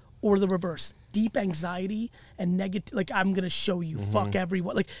happiness, or the reverse. Deep anxiety and negative, like I'm going to show you, fuck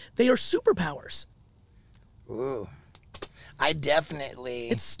everyone. Like they are superpowers. Ooh. I definitely...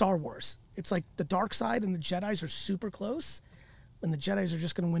 It's Star Wars. It's like the dark side and the Jedis are super close, and the Jedis are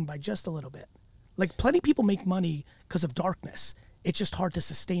just going to win by just a little bit. Like plenty of people make money because of darkness. It's just hard to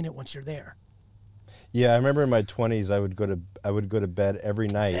sustain it once you're there. Yeah, I remember in my 20s, I would go to bed every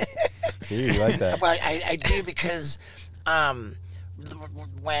night. See, you like that? Well, I do because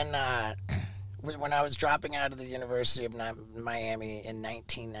when I was dropping out of the University of Miami in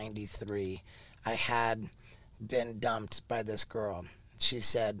 1993, I had been dumped by this girl. She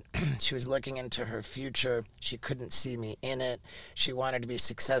said she was looking into her future. She couldn't see me in it. She wanted to be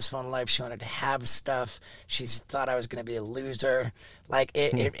successful in life. She wanted to have stuff. She thought I was going to be a loser. Like,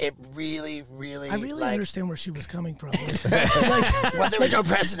 it really, I really understand where she was coming from. Well, there was no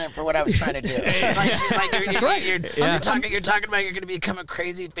precedent for what I was trying to do. She's like, you're talking about you're going to become a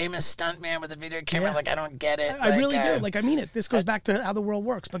crazy famous stuntman with a video camera. Yeah. Like, I don't get it. I really do. Like, I mean it. This goes back to how the world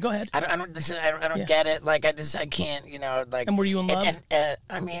works, but go ahead. I don't get it. Like, I can't, like. And were you in love?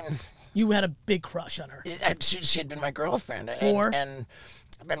 I mean, you had a big crush on her. She had been my girlfriend. For? And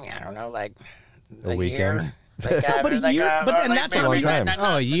I mean, I don't know, like A weekend? year. Like, But a year? And that's a long time.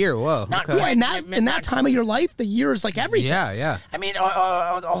 Oh, a year. Whoa. Not Okay. quite. In that time of your life, the year is like everything. Yeah. I mean, a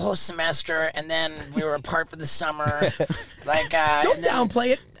whole semester, and then we were apart for the summer. Like, Don't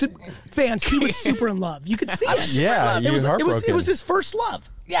downplay it. Fans, he was super in love. You could see it. Yeah, you were heartbroken. It was his first love.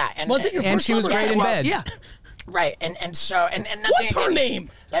 Yeah, and Was it your And first she was love? great in bed. Yeah. right, and nothing. What's her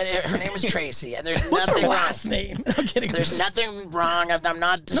name? Her name was Tracy. And there's What's her nothing last name? I'm kidding. There's nothing wrong. I'm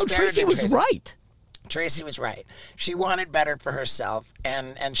not No, disparaging Tracy was right. Tracy was right. She wanted better for herself,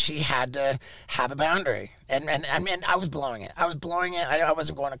 and she had to have a boundary. And I mean, I was blowing it. I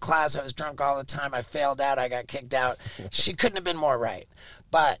wasn't going to class. I was drunk all the time. I failed out. I got kicked out. She couldn't have been more right.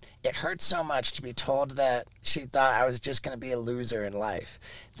 But it hurt so much to be told that she thought I was just going to be a loser in life.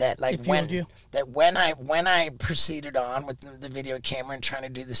 That like when I proceeded on with the video camera and trying to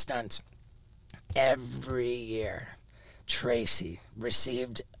do the stunts, every year, Tracy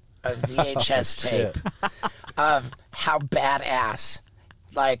received a VHS tape of how badass,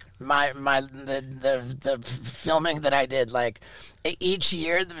 like the filming that I did. Like each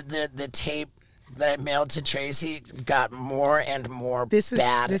year, the tape that I mailed to Tracy got more and more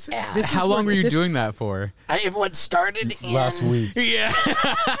badass. This How long were you doing that for? What started in Last week. Yeah.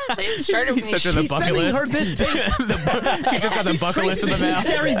 It started with me. Such a the bucket sending list. her this tape. She just got the bucket list in the mail.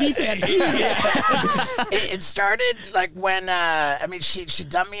 Gary Vee fan. It started like when she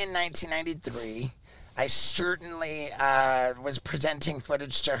dumped me in 1993. I certainly was presenting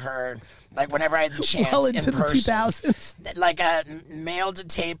footage to her, like whenever I had the chance Well into in the person. 2000s. Like mailed a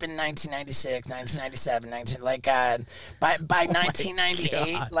tape in 1996, 1997, by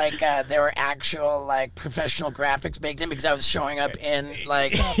 1998, like there were actual like professional graphics baked in because I was showing up in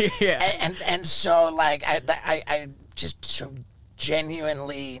like and so like I just so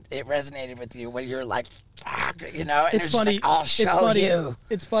genuinely it resonated with you when you're like, fuck, and It's it's funny. Just like, I'll show you.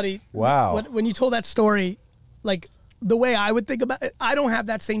 It's funny. Wow. When you told that story, like the way I would think about it, I don't have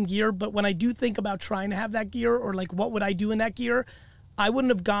that same gear, but when I do think about trying to have that gear or like what would I do in that gear, I would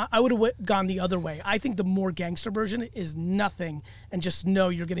have gone the other way. I think the more gangster version is nothing and just know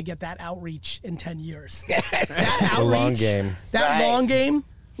you're going to get that outreach in 10 years. That outreach, long game. That Right. long game.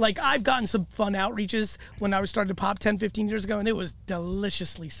 Like, I've gotten some fun outreaches when I was starting to pop 10, 15 years ago, and it was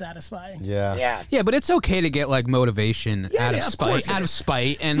deliciously satisfying. Yeah. Yeah. Yeah, but it's okay to get like motivation out of of course spite,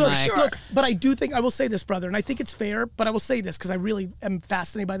 it is. and Look, like look, but I do think, I will say this, brother, and I think it's fair, but I will say this because I really am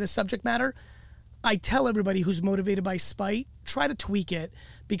fascinated by this subject matter. I tell everybody who's motivated by spite, try to tweak it,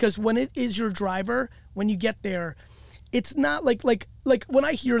 because when it is your driver, when you get there, it's not like when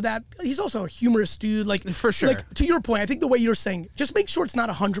I hear that, he's also a humorous dude. Like For sure. Like to your point, I think the way you're saying, just make sure it's not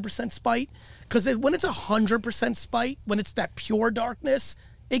 100% spite, because when it's 100% spite, when it's that pure darkness,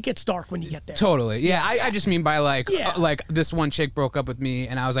 it gets dark when you get there. Totally. Yeah, I just mean by like Yeah. like this one chick broke up with me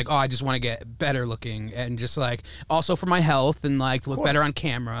and I was like, oh, I just want to get better looking and just like also for my health and like to look better on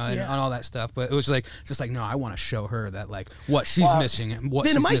camera and Yeah. all that stuff. But it was like just like no, I want to show her that like what she's missing and what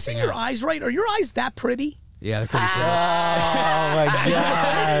Vin, she's am I missing seeing your out. eyes right? Are your eyes that pretty? Yeah, they're pretty cool. Oh my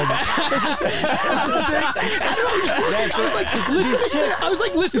god! I was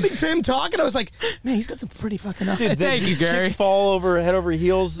like listening to him talk, and I was like, man, he's got some pretty fucking eyes. Dude, Thank you, these Gary. chicks fall over head over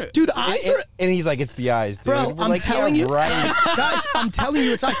heels. Dude, eyes are. And he's like, it's the eyes, dude. Bro, We're I'm like, telling yeah, you, right. guys, I'm telling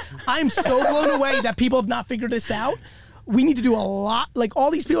you, it's eyes. I'm so blown away that people have not figured this out. We need to do a lot. Like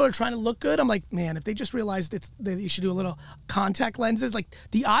all these people are trying to look good. I'm like, man, if they just realized that they should do a little contact lenses. Like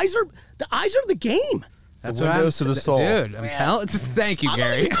the eyes are the game. That's The what I'm windows to the soul. Dude, I'm telling. Thank you, I'm not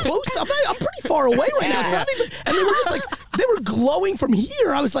Gary. even close. I'm pretty far away right now. It's not even, and they were just like, they were glowing from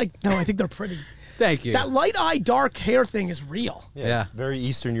here. I was like, no, I think they're pretty. Thank you. That light eye, dark hair thing is real. Yeah, it's very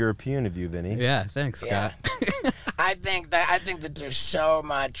Eastern European of you, Vinny. Yeah, thanks, Yeah. Scott. I think that there's so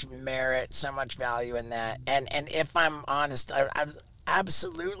much merit, so much value in that. And if I'm honest, I was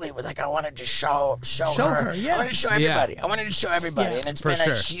absolutely was like I wanted to show her. Yeah. I wanted to show Yeah. everybody. I wanted to show everybody, Yeah. and it's For been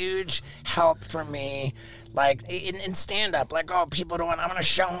sure. a huge help for me. Like in stand up, like oh people don't. I'm gonna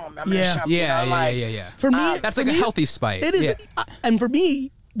show them. I'm gonna Yeah. show them. Yeah, you know, like, yeah. For me, That's for like a me, healthy spite. It is, Yeah. and for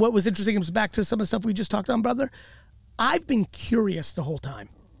me, what was interesting was back to some of the stuff we just talked on, brother. I've been curious the whole time.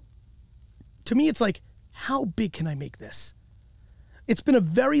 To me, it's like, how big can I make this? It's been a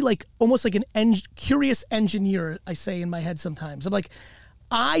very like almost like an curious engineer. I say in my head sometimes. I'm like,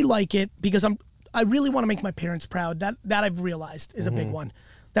 I like it because I really want to make my parents proud. That I've realized is a big one.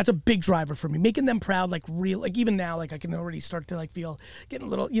 That's a big driver for me. Making them proud, like even now, like I can already start to like feel getting a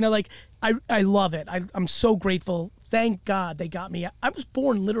little, like I love it. I'm so grateful. Thank God they got me. I was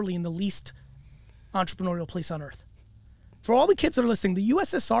born literally in the least entrepreneurial place on earth. For all the kids that are listening, the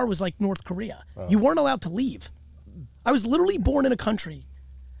USSR was like North Korea. You weren't allowed to leave. I was literally born in a country,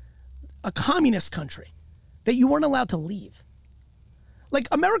 a communist country, that you weren't allowed to leave. Like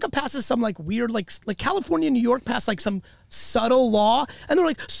America passes some like weird, like California and New York pass like some subtle law, and they're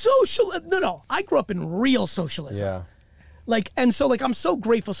like social. No, I grew up in real socialism. Yeah. Like, and so like I'm so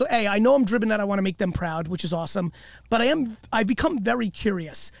grateful. So I know I'm driven that I want to make them proud, which is awesome. But I've become very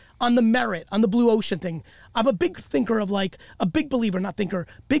curious on the merit, on the blue ocean thing. I'm a big thinker of like big believer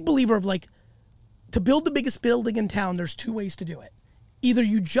of like to build the biggest building in town. There's two ways to do it. Either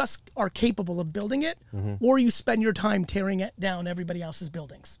you just are capable of building it, or you spend your time tearing it down everybody else's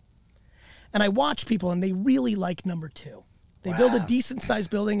buildings. And I watch people, and they really like number two. They build a decent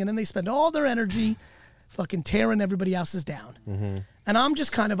sized building, and then they spend all their energy fucking tearing everybody else's down. And I'm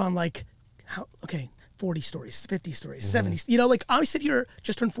just kind of on like, 40 stories, 50 stories, 70. Like I sit here,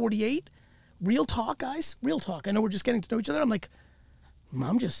 just turned 48. Real talk, guys. Real talk. I know we're just getting to know each other. I'm like,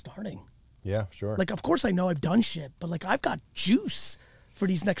 I'm just starting. Yeah, sure. Like, of course I know I've done shit, but like I've got juice for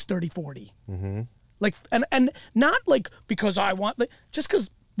these next 30, 40. Like, and not like because I want, like, just because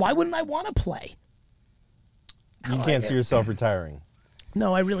why wouldn't I want to play? you can't see yourself retiring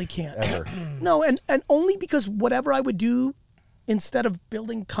No, I really can't. ever. No, and only because whatever I would do instead of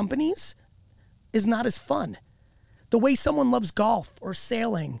building companies is not as fun. The way someone loves golf or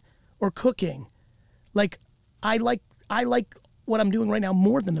sailing or cooking, like I like what I'm doing right now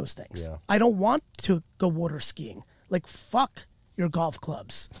more than those things. Yeah. I don't want to go water skiing. Like fuck your golf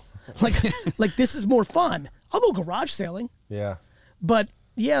clubs. like this is more fun. I'll go garage sailing, Yeah. but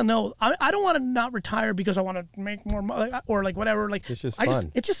yeah, no, I don't want to not retire because I want to make more money or like whatever. Like It's just fun.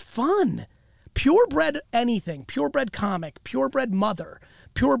 It's just fun. Purebred anything. Purebred comic. Purebred mother.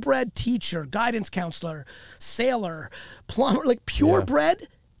 Purebred teacher. Guidance counselor. Sailor. Plumber. Like purebred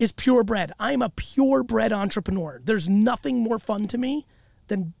is purebred. I'm a purebred entrepreneur. There's nothing more fun to me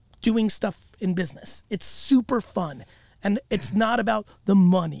than doing stuff in business. It's super fun, and it's not about the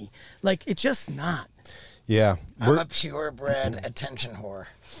money. Like it's just not. Yeah. I'm a purebred attention whore.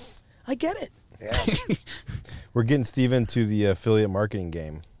 I get it. Yeah. We're getting Steve into the affiliate marketing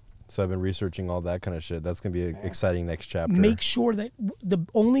game. So I've been researching all that kind of shit. That's going to be an exciting next chapter. Make sure that the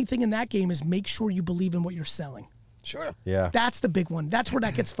only thing in that game is make sure you believe in what you're selling. Sure. Yeah. That's the big one. That's where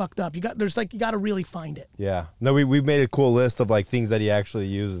that gets fucked up. You got to really find it. Yeah. No, we've made a cool list of like things that he actually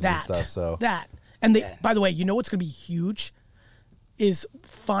uses That and stuff. So and by the way, you know what's going to be huge is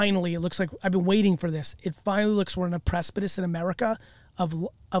finally, it looks like I've been waiting for this. It finally looks we're in a precipice in America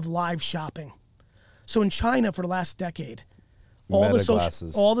of live shopping. So in China for the last decade, all Meta the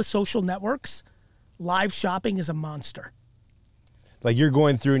glasses. all the social networks live shopping is a monster. Like you're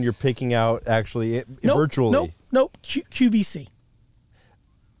going through and you're picking out actually virtually. Nope. QVC.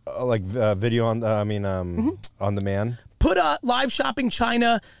 Like video on, on demand. Put a live shopping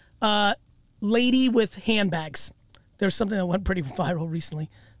China lady with handbags. There's something that went pretty viral recently.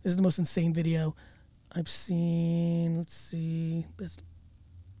 This is the most insane video I've seen. Let's see.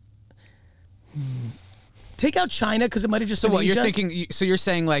 Take out China because it might have just been what Asia. you're thinking? So you're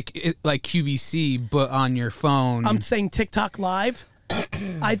saying like QVC, but on your phone. I'm saying TikTok Live.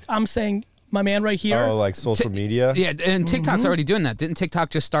 I'm saying my man right here. Oh, like social media? Yeah, and TikTok's already doing that. Didn't TikTok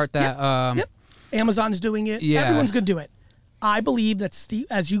just start that? Yep. Amazon's doing it. Yeah. Everyone's going to do it. I believe that, Steve,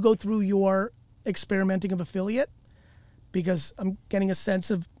 as you go through your experimenting of affiliate, because I'm getting a sense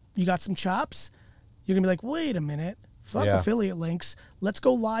of you got some chops, you're going to be like, wait a minute. Fuck affiliate links. Let's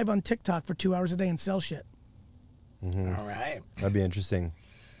go live on TikTok for 2 hours a day and sell shit. Mm-hmm. All right. That'd be interesting.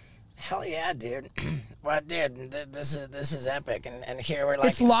 Hell yeah, dude. Well, dude, this is epic. And here we're like...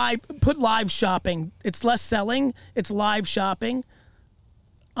 It's live. Put live shopping. It's less selling. It's live shopping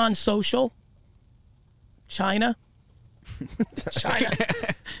on social. China.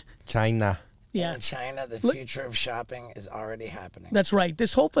 China. Yeah. In China, the future of shopping is already happening. That's right.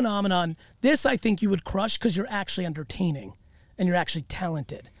 This whole phenomenon, this I think you would crush because you're actually entertaining and you're actually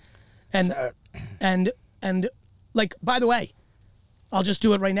talented. And So- and like, by the way, I'll just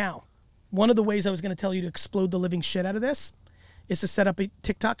do it right now. One of the ways I was going to tell you to explode the living shit out of this is to set up a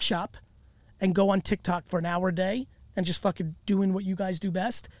TikTok shop and go on TikTok for an hour a day and just fucking doing what you guys do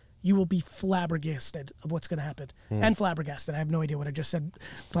best. You will be flabbergasted of what's going to happen. And flabbergasted. I have no idea what I just said.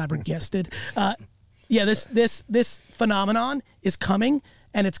 Flabbergasted. Yeah, this phenomenon is coming,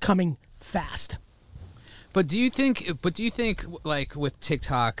 and it's coming fast. But do you think like with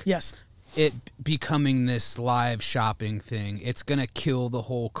TikTok, Yes. it becoming this live shopping thing, it's gonna kill the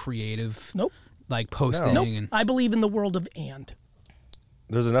whole creative Nope. like posting Nope. and I believe in the world of and.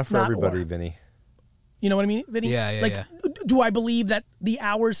 There's enough for Not everybody, or. Vinny. You know what I mean, Vinny? Yeah, like, yeah. do I believe that the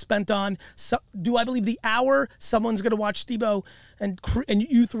hours spent on? Do I believe the hour someone's gonna watch Steve-O and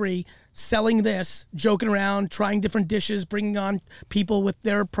you three selling this, joking around, trying different dishes, bringing on people with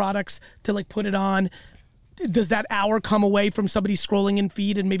their products to like put it on? Does that hour come away from somebody scrolling in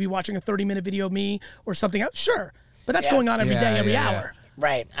feed and maybe watching a 30-minute video of me or something else? Sure, but that's Yeah. going on every day, every Yeah. hour.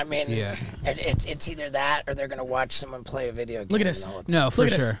 Right. I mean, Yeah. it's either that or they're going to watch someone play a video game. Look at this. the whole time. no for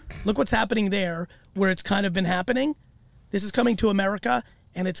Look at sure. this. Look what's happening there, where it's kind of been happening. This is coming to America,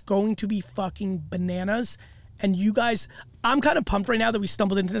 and it's going to be fucking bananas. And you guys, I'm kind of pumped right now that we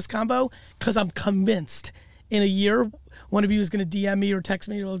stumbled into this convo because I'm convinced in a year, one of you is going to DM me or text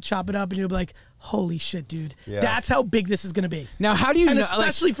me or we'll chop it up, and you'll be like, holy shit, dude. Yeah. That's how big this is going to be. Now, how do you And know?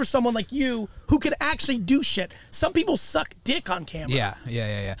 especially for someone like you who can actually do shit. Some people suck dick on camera.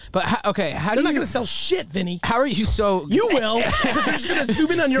 Yeah. But how They're do not you? going to sell shit, Vinny. How are you so? You will, because you're just going to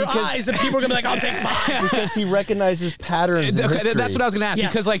zoom in on your eyes and people are going to be like, I'll take 5. Because he recognizes patterns in Okay, history. that's what I was going to ask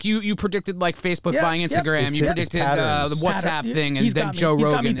Yes. because like you predicted like Facebook Yeah, buying yes. Instagram, It's you his predicted patterns. the WhatsApp Pattern. thing, and He's then got me. Joe He's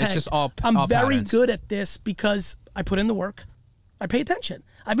got Rogan. me It's just pegged. all. I'm very patterns. good at this because I put in the work. I pay attention.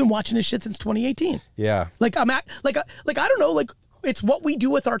 I've been watching this shit since 2018. Yeah. Like I don't know. Like it's what we do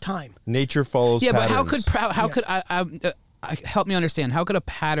with our time. Nature follows Yeah, patterns. but how Yes. could I help me understand? How could a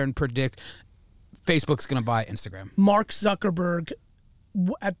pattern predict Facebook's going to buy Instagram? Mark Zuckerberg.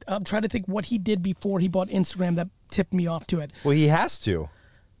 I'm trying to think what he did before he bought Instagram that tipped me off to it. Well, he has to.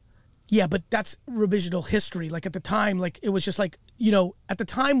 Yeah, but that's revisional history. Like at the time, like it was just like, you know, at the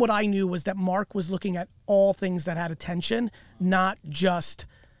time what I knew was that Mark was looking at all things that had attention, not just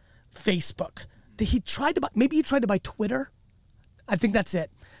Facebook. He tried to buy Twitter. I think that's it.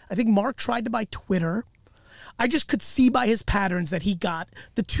 I think Mark tried to buy Twitter. I just could see by his patterns that he got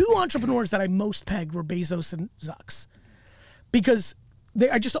the two entrepreneurs that I most pegged were Bezos and Zucks. Because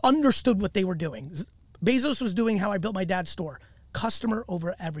I just understood what they were doing. Bezos was doing how I built my dad's store. Customer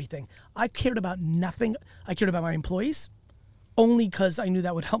over everything. I cared about nothing. I cared about my employees only because I knew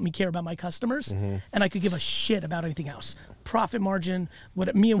that would help me care about my customers, and I could give a shit about anything else. Profit margin,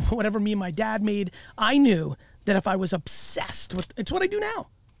 whatever me and my dad made. I knew that if I was obsessed with, it's what I do now.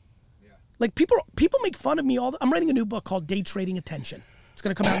 Like people make fun of me I'm writing a new book called Day Trading Attention. It's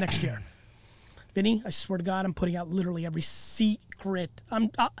gonna come out next year. Vinny, I swear to God, I'm putting out literally every secret.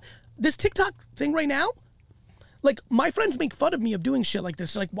 This TikTok thing right now. Like, my friends make fun of me of doing shit like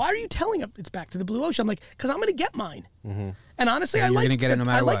this. They're like, why are you telling them? It's back to the blue ocean. I'm like, because I'm going to get mine. And honestly, Yeah, I you're like gonna get it no I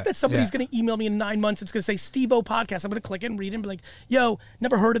matter like what. that somebody's Yeah. going to email me in 9 months. It's going to say, Steve-O Podcast. I'm going to click it and read it and be like, yo,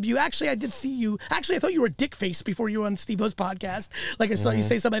 never heard of you. Actually, I did see you. Actually, I thought you were a dick face before you were on Steve-O's podcast. Like, I saw you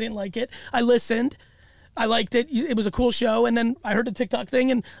say something. I didn't like it. I listened. I liked it. It was a cool show. And then I heard the TikTok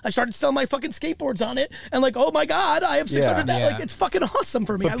thing and I started selling my fucking skateboards on it. And like, oh my God, I have 600. Yeah. Like, it's fucking awesome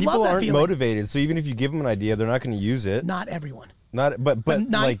for me. But I people love that aren't feeling. motivated, so even if you give them an idea, they're not going to use it. Not everyone. But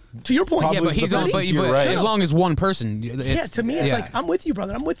not- like to your point. probably Yeah, but he's the on. But, you're but right. as long as one person. Yeah, to me, it's like, I'm with you,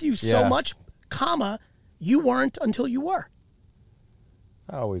 brother. I'm with you so Yeah. much, comma, you weren't until you were.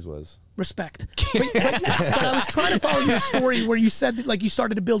 I always was. Respect. But I was trying to follow your story where you said that, like, you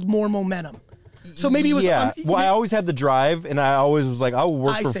started to build more momentum. So maybe it was. Yeah. Well, I always had the drive, and I always was like, I will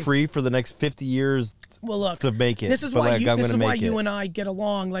work I for see. free for the next 50 years. Well, look, to make it. This is But, why like, you. I'm This gonna is why make you it. and I get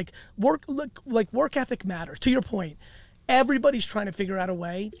along. Like work ethic matters. To your point, everybody's trying to figure out a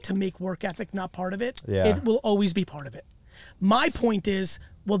way to make work ethic not part of it. Yeah. It will always be part of it. My point is,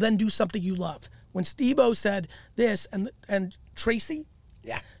 well, then do something you love. When Steve-O said this, and Tracy.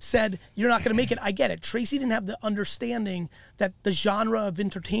 Yeah. Said you're not going to make it. I get it. Tracy didn't have the understanding that the genre of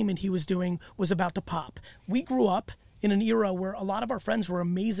entertainment he was doing was about to pop. We grew up in an era where a lot of our friends were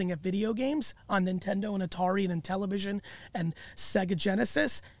amazing at video games on Nintendo and Atari and Intellivision and Sega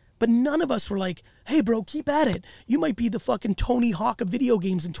Genesis, but none of us were like, hey, bro, keep at it. You might be the fucking Tony Hawk of video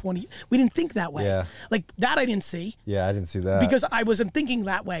games in 20. We didn't think that way. Yeah. Like that I didn't see Yeah, I didn't see that. because I wasn't thinking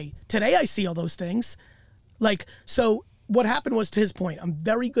that way. Today I see all those things. Like, so what happened was, to his point, I'm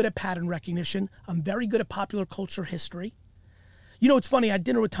very good at pattern recognition. I'm very good at popular culture history. You know, it's funny. I had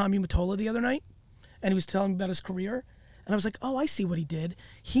dinner with Tommy Mottola the other night, and he was telling me about his career. And I was like, oh, I see what he did.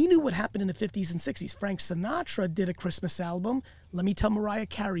 He knew what happened in the 50s and 60s. Frank Sinatra did a Christmas album. Let me tell Mariah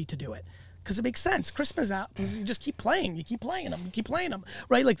Carey to do it. Because it makes sense. Christmas albums, you just keep playing. You keep playing them. You keep playing them.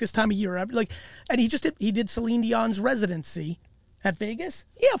 Right? Like this time of year. Like, and he did Celine Dion's Residency at Vegas?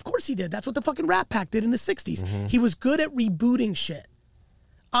 Yeah, of course he did. That's what the fucking Rat Pack did in the 60s. He was good at rebooting shit.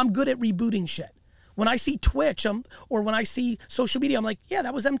 I'm good at rebooting shit. When I see Twitch or when I see social media, I'm like, yeah,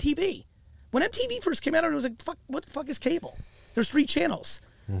 that was MTV. When MTV first came out, it was like, fuck, what the fuck is cable? There's 3 channels.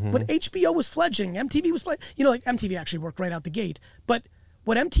 When HBO was fledgling, MTV was fledgling. You know, like MTV actually worked right out the gate. But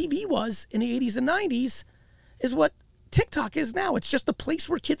what MTV was in the 80s and 90s is what TikTok is now. It's just the place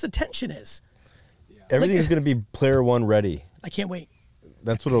where kids' attention is. Everything's going to be player one ready. I can't wait.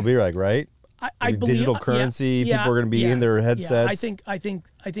 That's what it'll be like, right? I believe digital currency. yeah, people are going to be in their headsets. Yeah, I think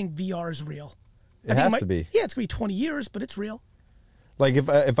VR is real. It has to be. Yeah, it's gonna be 20 years, but it's real. Like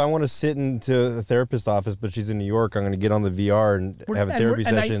if I want to sit into a therapist's office, but she's in New York, I'm going to get on the VR and have a therapy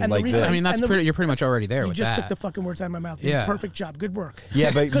session and the like reason this. I mean, that's And the- pretty. You're pretty much already there You with just that. took the fucking words out of my mouth. Yeah. Perfect job. Good work.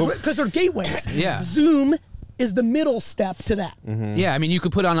 Yeah, but Because they're gateways. Yeah. Zoom is the middle step to that. Yeah, I mean, you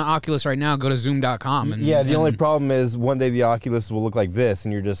could put on an Oculus right now, go to Zoom.com. And, yeah, the only and- problem is one day the Oculus will look like this,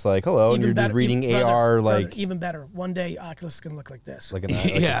 and you're just like, hello, and you're just reading even, AR brother, like even better. One day Oculus is gonna look like this. like,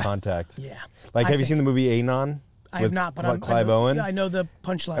 Yeah. a contact. yeah. Like, I have you think- seen the movie Anon? I have with not, but Clive I know, Owen. I know the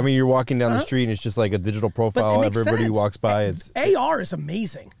punchline. I mean, you're walking down the street, and it's just like a digital But profile. it makes Everybody sense. walks by. It's AR is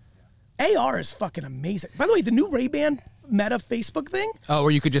amazing. AR is fucking amazing. By the way, the new Ray-Ban Meta Facebook thing, Oh,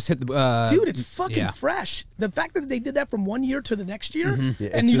 where you could just hit the. dude, it's fucking yeah. fresh. The fact that they did that from one year to the next year, Yeah,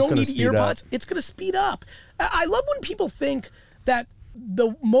 it's and you just don't gonna need speed up. earpods, it's going to speed up. I love when people think that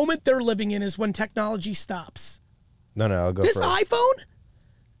the moment they're living in is when technology stops. no, I'll go This for it. iPhone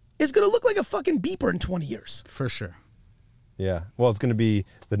is going to look like a fucking beeper in 20 years. For sure. Yeah. Well, it's going to be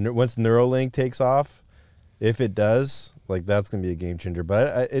once Neuralink takes off, if it does, like that's going to be a game changer.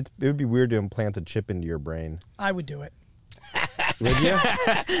 But it would be weird to implant a chip into your brain. I would do it. Would you?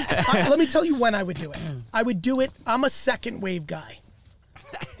 Let me tell you when I would do it. I would do it. I'm a second wave guy.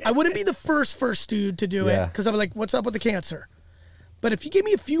 I wouldn't be the first dude to do it Yeah. because I'm like, what's up with the cancer? But if you give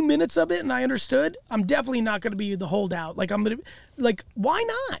me a few minutes of it and I understood, I'm definitely not going to be the holdout. Like why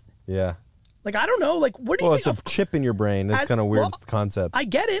not? Yeah. Like, I don't know. Like, where do Well, you it's a think? chip in your brain. That's kind of weird concept. I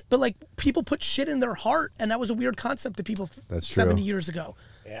get it, but like people put shit in their heart, and that was a weird concept to people That's true. 70 years ago.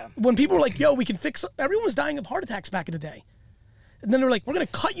 Yeah. When people were like, yo, we can fix, everyone was dying of heart attacks back in the day. And then they're like, we're going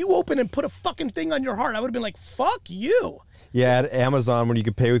to cut you open and put a fucking thing on your heart. I would have been like, fuck you. Yeah, at Amazon when you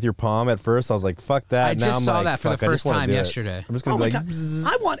could pay with your palm at first, I was like, fuck that. I now just I'm saw like, that for the fuck, I just first wanna time do it. yesterday. I'm just Oh going to my be like, God. bzzz.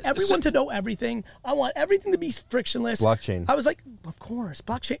 I want everyone to know everything. I want everything to be frictionless. Blockchain. I was like, of course,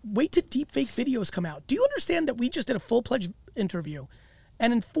 blockchain. Wait till deepfake videos come out. Do you understand that we just did a full-fledged interview,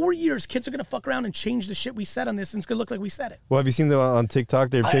 and in 4 years, kids are going to fuck around and change the shit we said on this, and it's going to look like we said it. Well, have you seen on TikTok?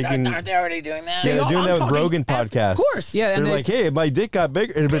 They're taking. Aren't they already doing that? Yeah, they're doing I'm that with talking Rogan Of podcast. course. Yeah, and They're they- like, hey, my dick got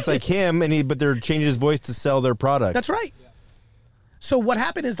bigger, but it's like him, but they're changing his voice to sell their product. That's right. So what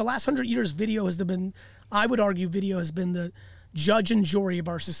happened is the last 100 years, video has been, I would argue, video has been the judge and jury of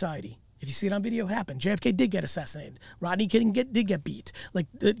our society. If you see it on video, it happened. JFK did get assassinated. Rodney King did get beat. Like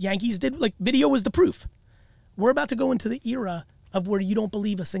the Yankees did. Like video was the proof. We're about to go into the era of where you don't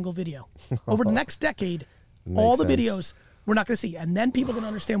believe a single video. Over the next decade, all the sense. videos we're not going to see. And then people are going to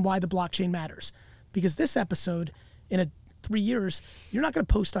understand why the blockchain matters. Because this episode, in 3 years, you're not going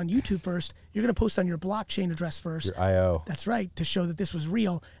to post on YouTube first. You're going to post on your blockchain address first. Your IO. That's right, to show that this was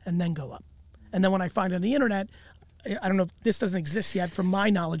real, and then go up. And then when I find it on the internet, I don't know if this doesn't exist yet from my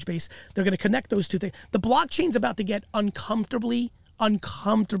knowledge base, they're going to connect those two things. The blockchain's about to get uncomfortably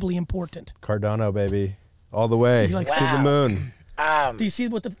important. Cardano, baby. All the way Like, to the moon. Do you see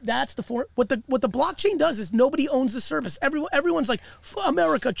what the blockchain does is nobody owns the service. Everyone's like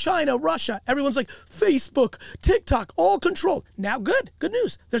America, China, Russia. Everyone's like Facebook, TikTok, all controlled. Now, good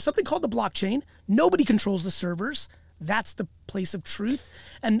news. There's something called the blockchain. Nobody controls the servers. That's the place of truth.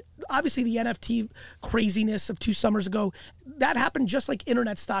 And obviously the NFT craziness of 2 summers ago, that happened just like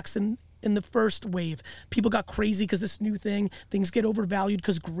internet stocks in the first wave. People got crazy because this new thing, things get overvalued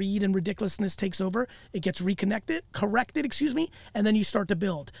because greed and ridiculousness takes over. It gets corrected, and then you start to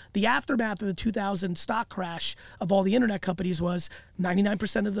build. The aftermath of the 2000 stock crash of all the internet companies was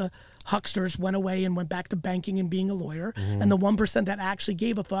 99% of the hucksters went away and went back to banking and being a lawyer. And the 1% that actually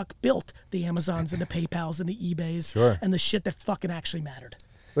gave a fuck built the Amazons and the PayPals and the eBays and the shit that fucking actually mattered.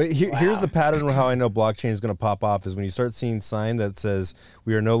 Wait, here's the pattern of how I know blockchain is going to pop off is when you start seeing sign that says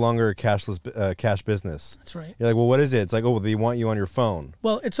we are no longer a cash business. That's right. You're like, well, what is it? It's like, oh, well, they want you on your phone.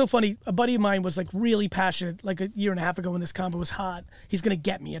 Well, it's so funny. A buddy of mine was like really passionate, like a year and a half ago when this convo was hot. He's gonna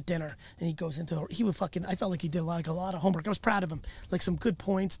get me at dinner, and he goes into I felt like he did a lot of homework. I was proud of him, like some good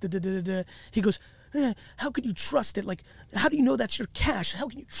points. He goes, how could you trust it? Like, how do you know that's your cash? How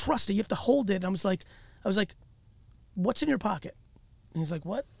can you trust it? You have to hold it. And I was like, what's in your pocket? And he's like,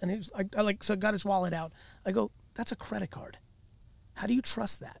 what? And he was, so I got his wallet out. I go, that's a credit card. How do you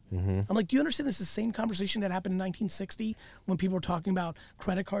trust that? I'm like, do you understand this is the same conversation that happened in 1960 when people were talking about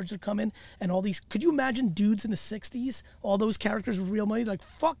credit cards are coming and all these, could you imagine dudes in the 60s, all those characters with real money, like,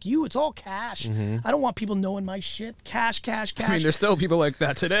 fuck you, it's all cash. I don't want people knowing my shit. Cash. I mean, there's still people like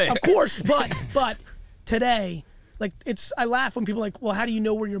that today. Of course, but today, like, I laugh when people are like, well, how do you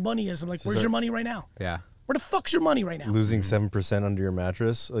know where your money is? I'm like, where's your money right now? Yeah. Where the fuck's your money right now? Losing 7% under your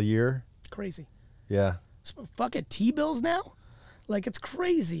mattress a year. Crazy. Yeah. Fuck it, T-bills now? Like, it's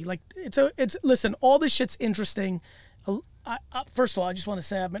crazy. Like, listen, all this shit's interesting. First of all, I just want to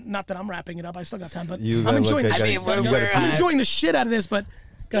say, not that I'm wrapping it up, I still got time, but I'm enjoying I'm enjoying the shit out of this, but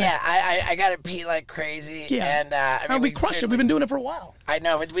I got to pee like crazy. Yeah. And we crushed it. We've been doing it for a while. I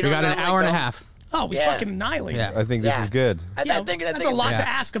know. We got an hour and a half. Oh, we fucking annihilated. Yeah. I think this is good. I think that's a lot to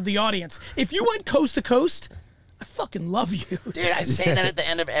ask of the audience. If you went coast to coast, I fucking love you. Dude, I say that at the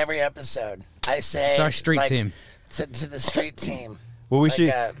end of every episode. I say... It's our street team. To the street team. Well, we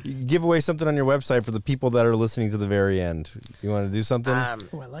should give away something on your website for the people that are listening to the very end. You want to do something?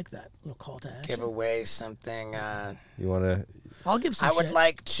 Oh, I like that. Little call to action. Give away something. You want to... I'll give some I would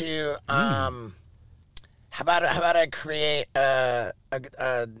like to... How about I create a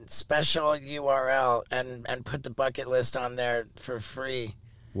special URL and put the bucket list on there for free?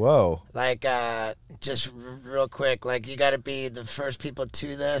 Whoa. Like, just real quick, like, you got to be the first people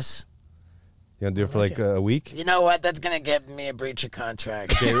to this. You want to do it for like a week? You know what? That's going to get me a breach of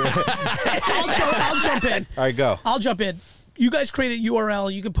contract. I'll jump in. All right, go. I'll jump in. You guys create a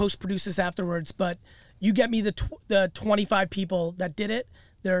URL. You can post-produce this afterwards, but you get me the 25 people that did it,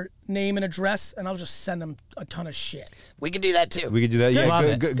 their name and address, and I'll just send them a ton of shit. We could do that, too. We could do that.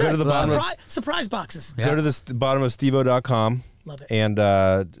 Yeah, go to the bottom of... Surprise boxes. Go to the bottom of stevo.com. Love it. And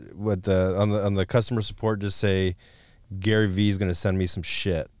on the customer support, just say, Gary V is going to send me some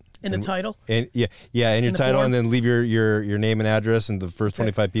shit. In the title? And in your title, form? and then leave your name and address, and the first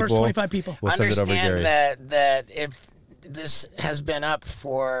 25 people. First 25 people. We'll send it over to Gary. that if this has been up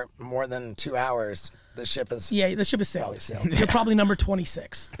for more than 2 hours, the ship is... Yeah, the ship is sailed. You're probably number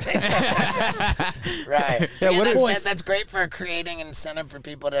 26. Right. Yeah, that's great for creating incentive for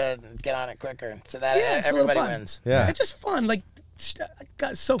people to get on it quicker, so that it's everybody fun. wins. Yeah. It's just fun. Like,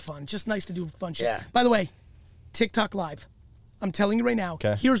 God, it's so fun. Just nice to do fun shit. Yeah. By the way, TikTok Live. I'm telling you right now.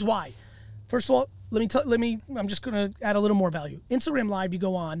 Okay. Here's why. First of all, I'm just going to add a little more value. Instagram Live, you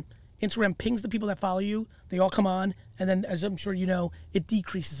go on. Instagram pings the people that follow you. They all come on. And then, as I'm sure you know, it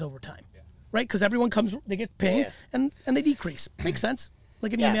decreases over time. Yeah. Right? Because everyone comes, they get pinged, and they decrease. Makes sense.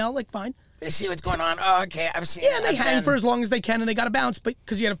 Like an email, like fine. They see what's going on. Oh, okay, I've seen it. Yeah, and they hang for as long as they can, and they got to bounce, but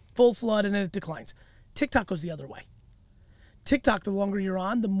because you had a full flood, and then it declines. TikTok goes the other way. TikTok, the longer you're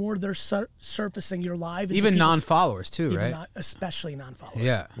on, the more they're surfacing your live. Even non-followers too, right? Especially non-followers.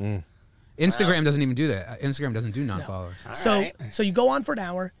 Yeah. Instagram doesn't even do that. Instagram doesn't do non-followers. No. So you go on for an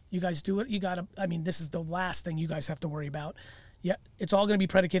hour. You guys do it. You got to, I mean, this is the last thing you guys have to worry about. Yeah, it's all going to be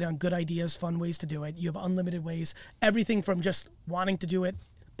predicated on good ideas, fun ways to do it. You have unlimited ways. Everything from just wanting to do it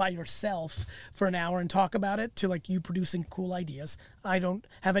by yourself for an hour and talk about it to like you producing cool ideas. I don't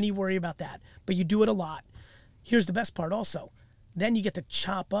have any worry about that. But you do it a lot. Here's the best part also. Then you get to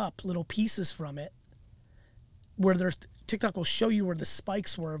chop up little pieces from it where TikTok will show you where the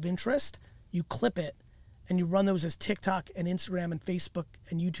spikes were of interest. You clip it and you run those as TikTok and Instagram and Facebook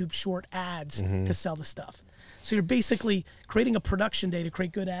and YouTube short ads to sell the stuff. So you're basically creating a production day to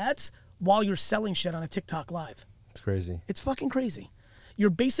create good ads while you're selling shit on a TikTok live. It's crazy. It's fucking crazy. You're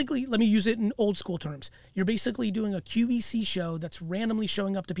basically, let me use it in old school terms. You're basically doing a QVC show that's randomly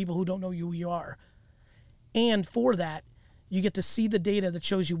showing up to people who don't know who you are. And for that, you get to see the data that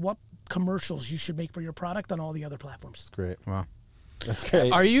shows you what commercials you should make for your product on all the other platforms. It's great. Wow. That's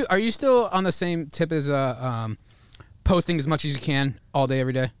great. Are you still on the same tip as posting as much as you can all day,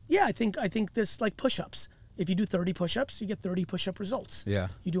 every day? Yeah, I think this like push-ups. If you do 30 push-ups, you get 30 push-up results. Yeah.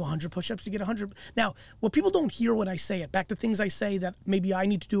 You do 100 push-ups, you get 100. Now, what people don't hear when I say it, back to things I say that maybe I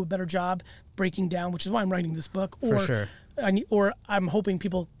need to do a better job breaking down, which is why I'm writing this book. Or, For sure. Or I'm hoping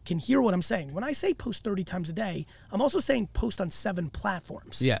people can hear what I'm saying. When I say post 30 times a day, I'm also saying post on 7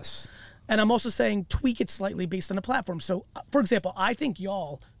 platforms. Yes. And I'm also saying tweak it slightly based on the platform. So, for example, I think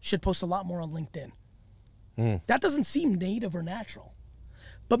y'all should post a lot more on LinkedIn. That doesn't seem native or natural.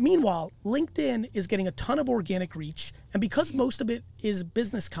 But meanwhile, LinkedIn is getting a ton of organic reach. And because most of it is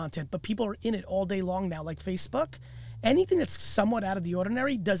business content, but people are in it all day long now, like Facebook, anything that's somewhat out of the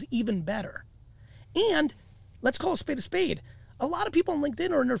ordinary does even better. And let's call a spade a spade. A lot of people on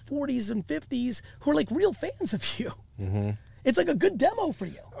LinkedIn are in their 40s and 50s who are like real fans of you. It's like a good demo for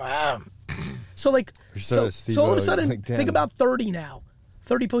you. Wow. So like, so all of a sudden, LinkedIn. think about 30 now.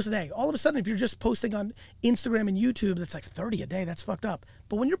 30 posts a day. All of a sudden, if you're just posting on Instagram and YouTube, that's like 30 a day. That's fucked up.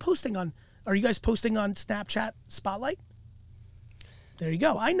 But when you're posting on, are you guys posting on Snapchat Spotlight? There you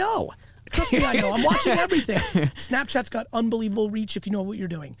go. I know. Trust me, I know. I'm watching everything. Snapchat's got unbelievable reach if you know what you're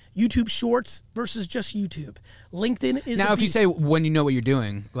doing. YouTube Shorts versus just YouTube. LinkedIn is Now, a if you beast. say when you know what you're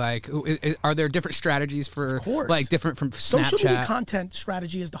doing, like, are there different strategies for, Of course. like, different from Social media Snapchat? content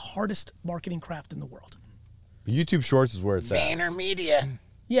strategy is the hardest marketing craft in the world. YouTube Shorts is where it's at. VaynerMedia.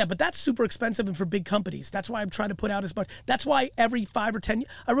 Yeah, but that's super expensive and for big companies. That's why I'm trying to put out as much. That's why every 5 or 10,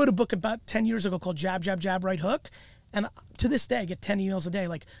 I wrote a book about 10 years ago called Jab, Jab, Jab, Right Hook. And to this day, I get 10 emails a day,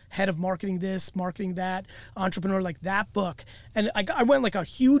 like head of marketing this, marketing that, entrepreneur, like that book. And I went like a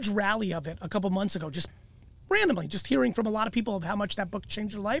huge rally of it a couple months ago, just randomly, just hearing from a lot of people of how much that book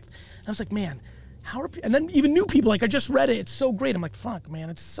changed their life. And I was like, man, how are and then even new people, like I just read it, it's so great. I'm like, fuck, man,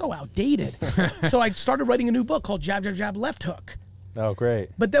 it's so outdated. So I started writing a new book called Jab, Jab, Jab, Left Hook. Oh, great.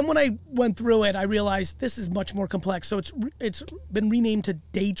 But then when I went through it, I realized this is much more complex. So it's been renamed to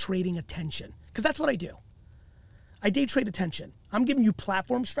day trading attention, because that's what I do. I day trade attention. I'm giving you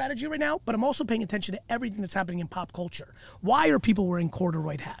platform strategy right now, but I'm also paying attention to everything that's happening in pop culture. Why are people wearing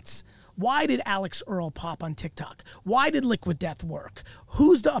corduroy hats? Why did Alex Earl pop on TikTok? Why did Liquid Death work?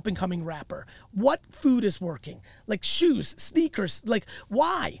 Who's the up-and-coming rapper? What food is working? Like shoes, sneakers, like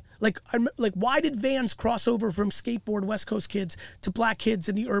why? Like why did Vans cross over from skateboard West Coast kids to black kids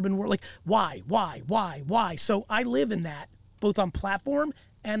in the urban world? Like why? So I live in that, both on platform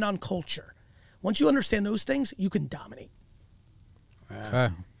and on culture. Once you understand those things, you can dominate. Okay.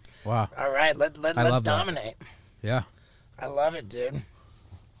 Wow. All right, let's love that. dominate. Yeah. I love it, dude.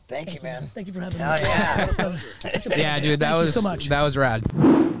 Thank you, man. Thank you for having Hell me. yeah. Yeah, dude, that Thank you was so much. that was rad.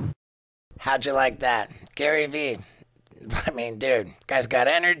 How'd you like that? Gary Vee. I mean, dude, guy's got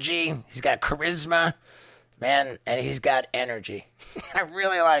energy. He's got charisma, man, and he's got energy. I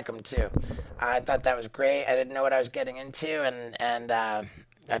really like him, too. I thought that was great. I didn't know what I was getting into, and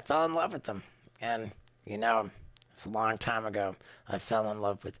I fell in love with him. And, you know, it's a long time ago. I fell in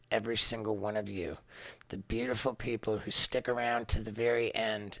love with every single one of you, the beautiful people who stick around to the very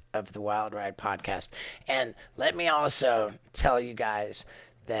end of the Wild Ride podcast. And let me also tell you guys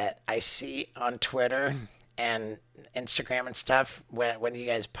that I see on Twitter and Instagram and stuff when you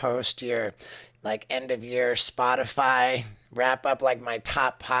guys post your like end of year Spotify wrap up, like my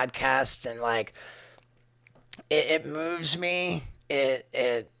top podcasts, and like it moves me.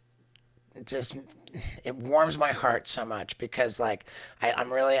 It warms my heart so much, because like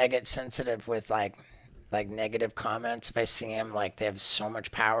I get sensitive with like negative comments. If I see them, like they have so much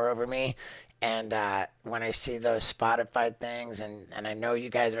power over me. And when I see those Spotify things, and I know you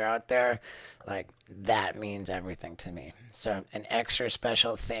guys are out there, like that means everything to me. So an extra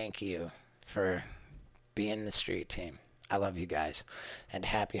special thank you for being the street team. I love you guys, and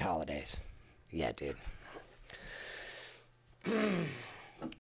happy holidays. Yeah, dude.